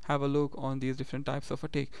actually have a look on these different types of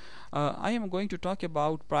attack. I am going to talk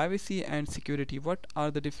about privacy and security. What are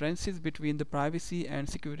the differences between the privacy and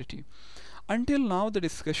security? Until now the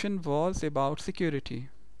discussion was about security,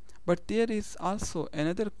 but there is also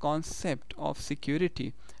another concept of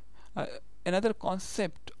security, another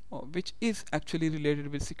concept which is actually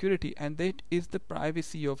related with security, and that is the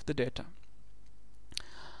privacy of the data.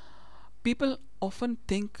 People often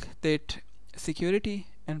think that security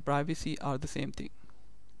and privacy are the same thing.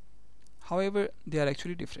 However, they are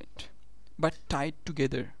actually different but tied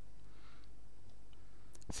together.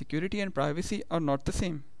 Security and privacy are not the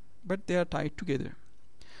same, but they are tied together.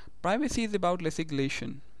 Privacy is about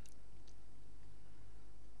legislation,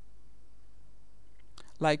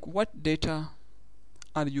 like what data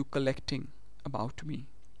are you collecting about me,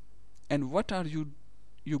 and what are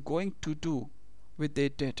you going to do with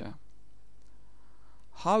that data,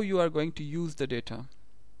 how you are going to use the data,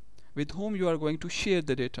 with whom you are going to share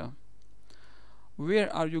the data,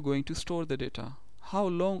 where are you going to store the data, how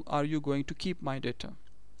long are you going to keep my data.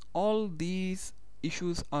 All these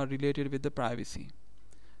issues are related with the privacy.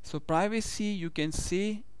 So privacy, you can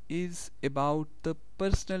say, is about the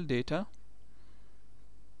personal data,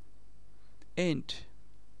 and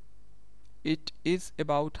it is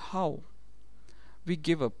about how we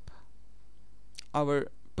give up our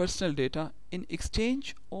personal data in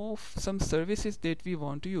exchange of some services that we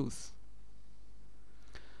want to use.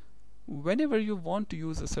 Whenever you want to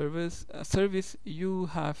use a service, you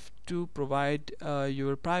have to provide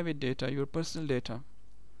your private data, your personal data.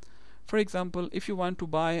 For example, if you want to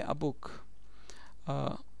buy a book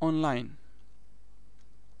online,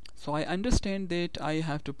 so I understand that I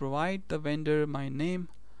have to provide the vendor my name,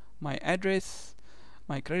 my address,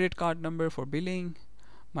 my credit card number for billing,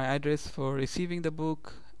 my address for receiving the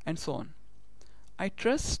book, and so on. I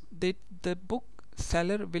trust that the book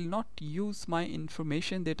seller will not use my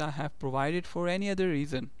information that I have provided for any other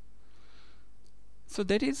reason. So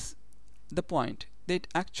that is the point, that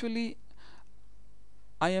actually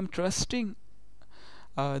I am trusting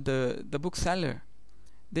the bookseller,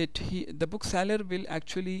 that the bookseller will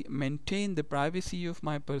actually maintain the privacy of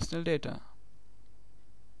my personal data.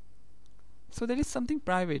 So that is something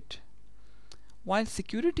private. While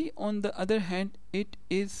security, on the other hand, it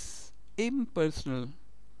is impersonal.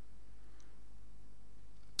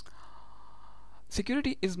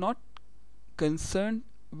 Security is not concerned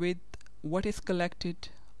with what is collected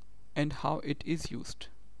and how it is used.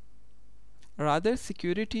 Rather,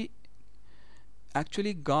 security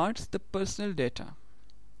actually guards the personal data.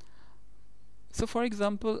 So for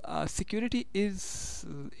example, security is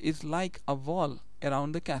like a wall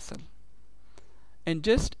around the castle. And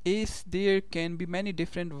just as there can be many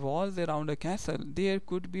different walls around a castle, there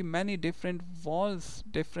could be many different walls,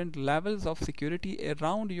 different levels of security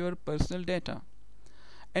around your personal data.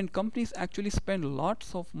 And companies actually spend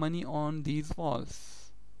lots of money on these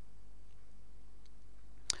walls.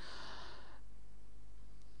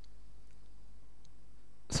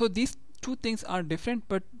 So these two things are different,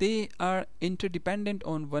 but they are interdependent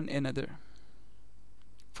on one another.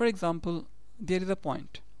 For example, there is a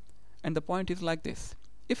point, and the point is like this: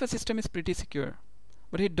 if a system is pretty secure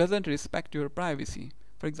but it doesn't respect your privacy,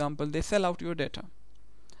 for example they sell out your data,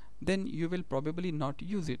 then you will probably not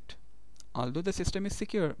use it. Although the system is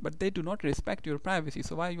secure, but they do not respect your privacy,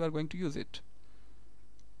 so why you are going to use it?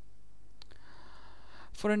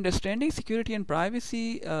 For understanding security and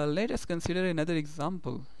privacy, let us consider another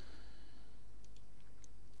example.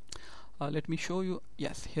 Let me show you.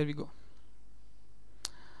 Yes, here we go.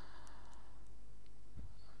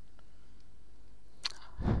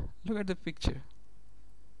 Look at the picture.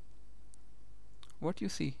 What you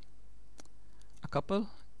see? A couple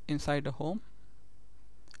inside a home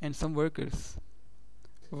and some workers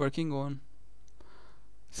working on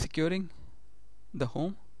securing the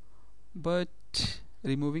home but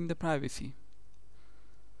removing the privacy.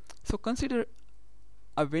 So consider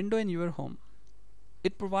a window in your home.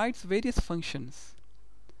 It provides various functions.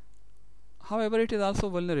 However, it is also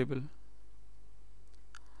vulnerable.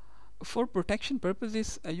 For protection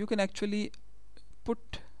purposes, you can actually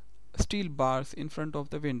put steel bars in front of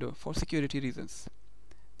the window for security reasons.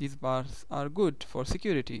 These bars are good for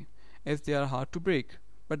security as they are hard to break,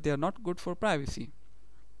 but they are not good for privacy.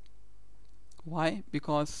 Why?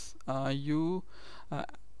 Because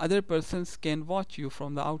other persons can watch you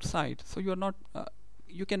from the outside, so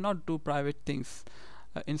you cannot do private things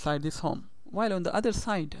inside this home. While on the other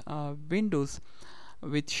side, windows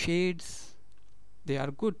with shades, they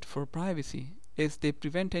are good for privacy as they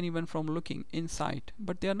prevent anyone from looking inside,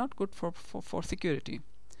 but they are not good for security.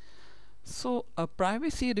 So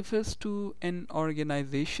privacy refers to an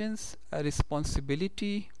organization's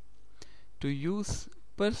responsibility to use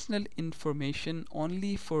personal information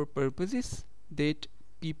only for purposes that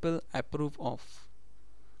people approve of.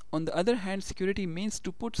 On the other hand, security means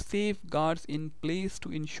to put safeguards in place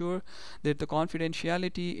to ensure that the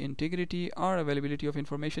confidentiality, integrity, or availability of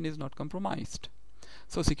information is not compromised.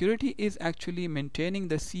 So security is actually maintaining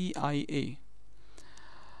the CIA.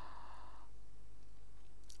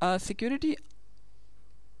 Security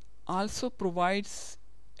also provides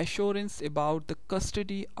assurance about the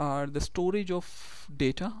custody or the storage of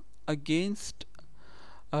data against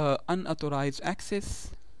unauthorized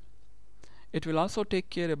access. It will also take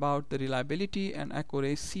care about the reliability and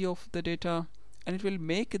accuracy of the data, and it will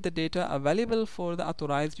make the data available for the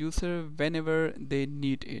authorized user whenever they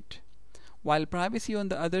need it. While privacy, on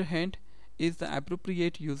the other hand, is the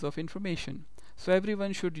appropriate use of information. So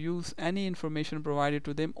everyone should use any information provided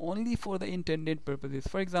to them only for the intended purposes.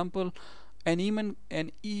 For example, an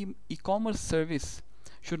e-commerce service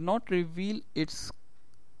should not reveal its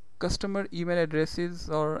customer email addresses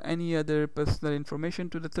or any other personal information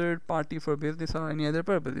to the third party for business or any other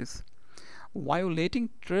purposes. Violating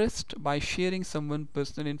trust by sharing someone's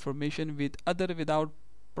personal information with other without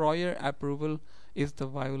prior approval is the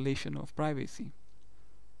violation of privacy.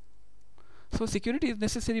 So security is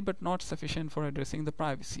necessary but not sufficient for addressing the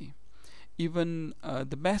privacy. Even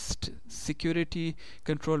the best security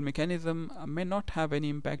control mechanism may not have any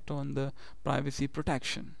impact on the privacy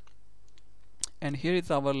protection. And here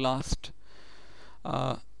is our last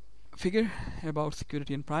uh, figure about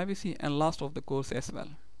security and privacy, and last of the course as well.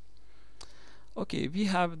 Okay, we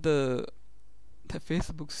have the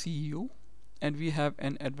Facebook CEO, and we have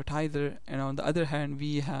an advertiser, and on the other hand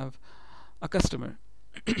we have a customer.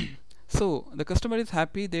 So the customer is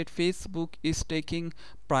happy that Facebook is taking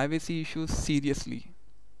privacy issues seriously.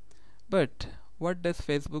 But what does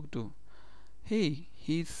Facebook do? Hey,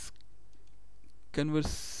 he's in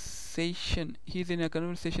a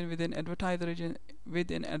conversation with an advertisement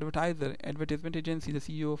agency, the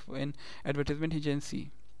CEO of an advertisement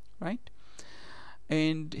agency, right?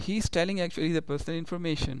 And he's telling actually the personal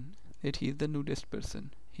information that he's the nudist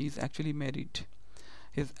person. He's actually married.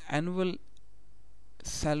 His annual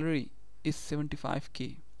salary is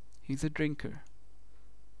 75K. He's a drinker.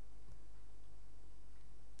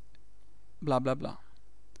 Blah blah blah.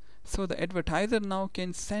 So the advertiser now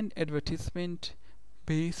can send advertisement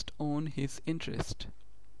based on his interest,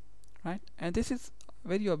 right? And this is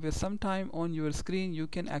very obvious. Sometime on your screen you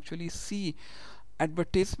can actually see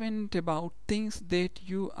advertisement about things that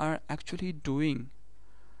you are actually doing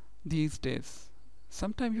these days.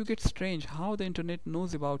 Sometimes you get strange how the internet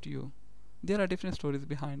knows about you. There are different stories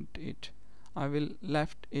behind it. I will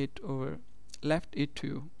left it to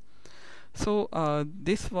you. So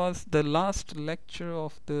this was the last lecture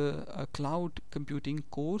of the cloud computing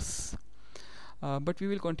course, but we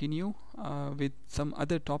will continue with some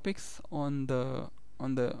other topics on the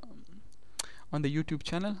on the on the YouTube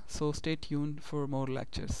channel, so stay tuned for more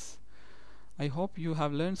lectures. I hope you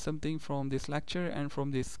have learned something from this lecture and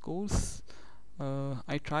from this course.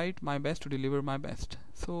 I tried my best to deliver my best.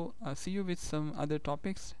 So see you with some other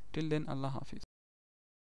topics. Till then, Allah Hafiz.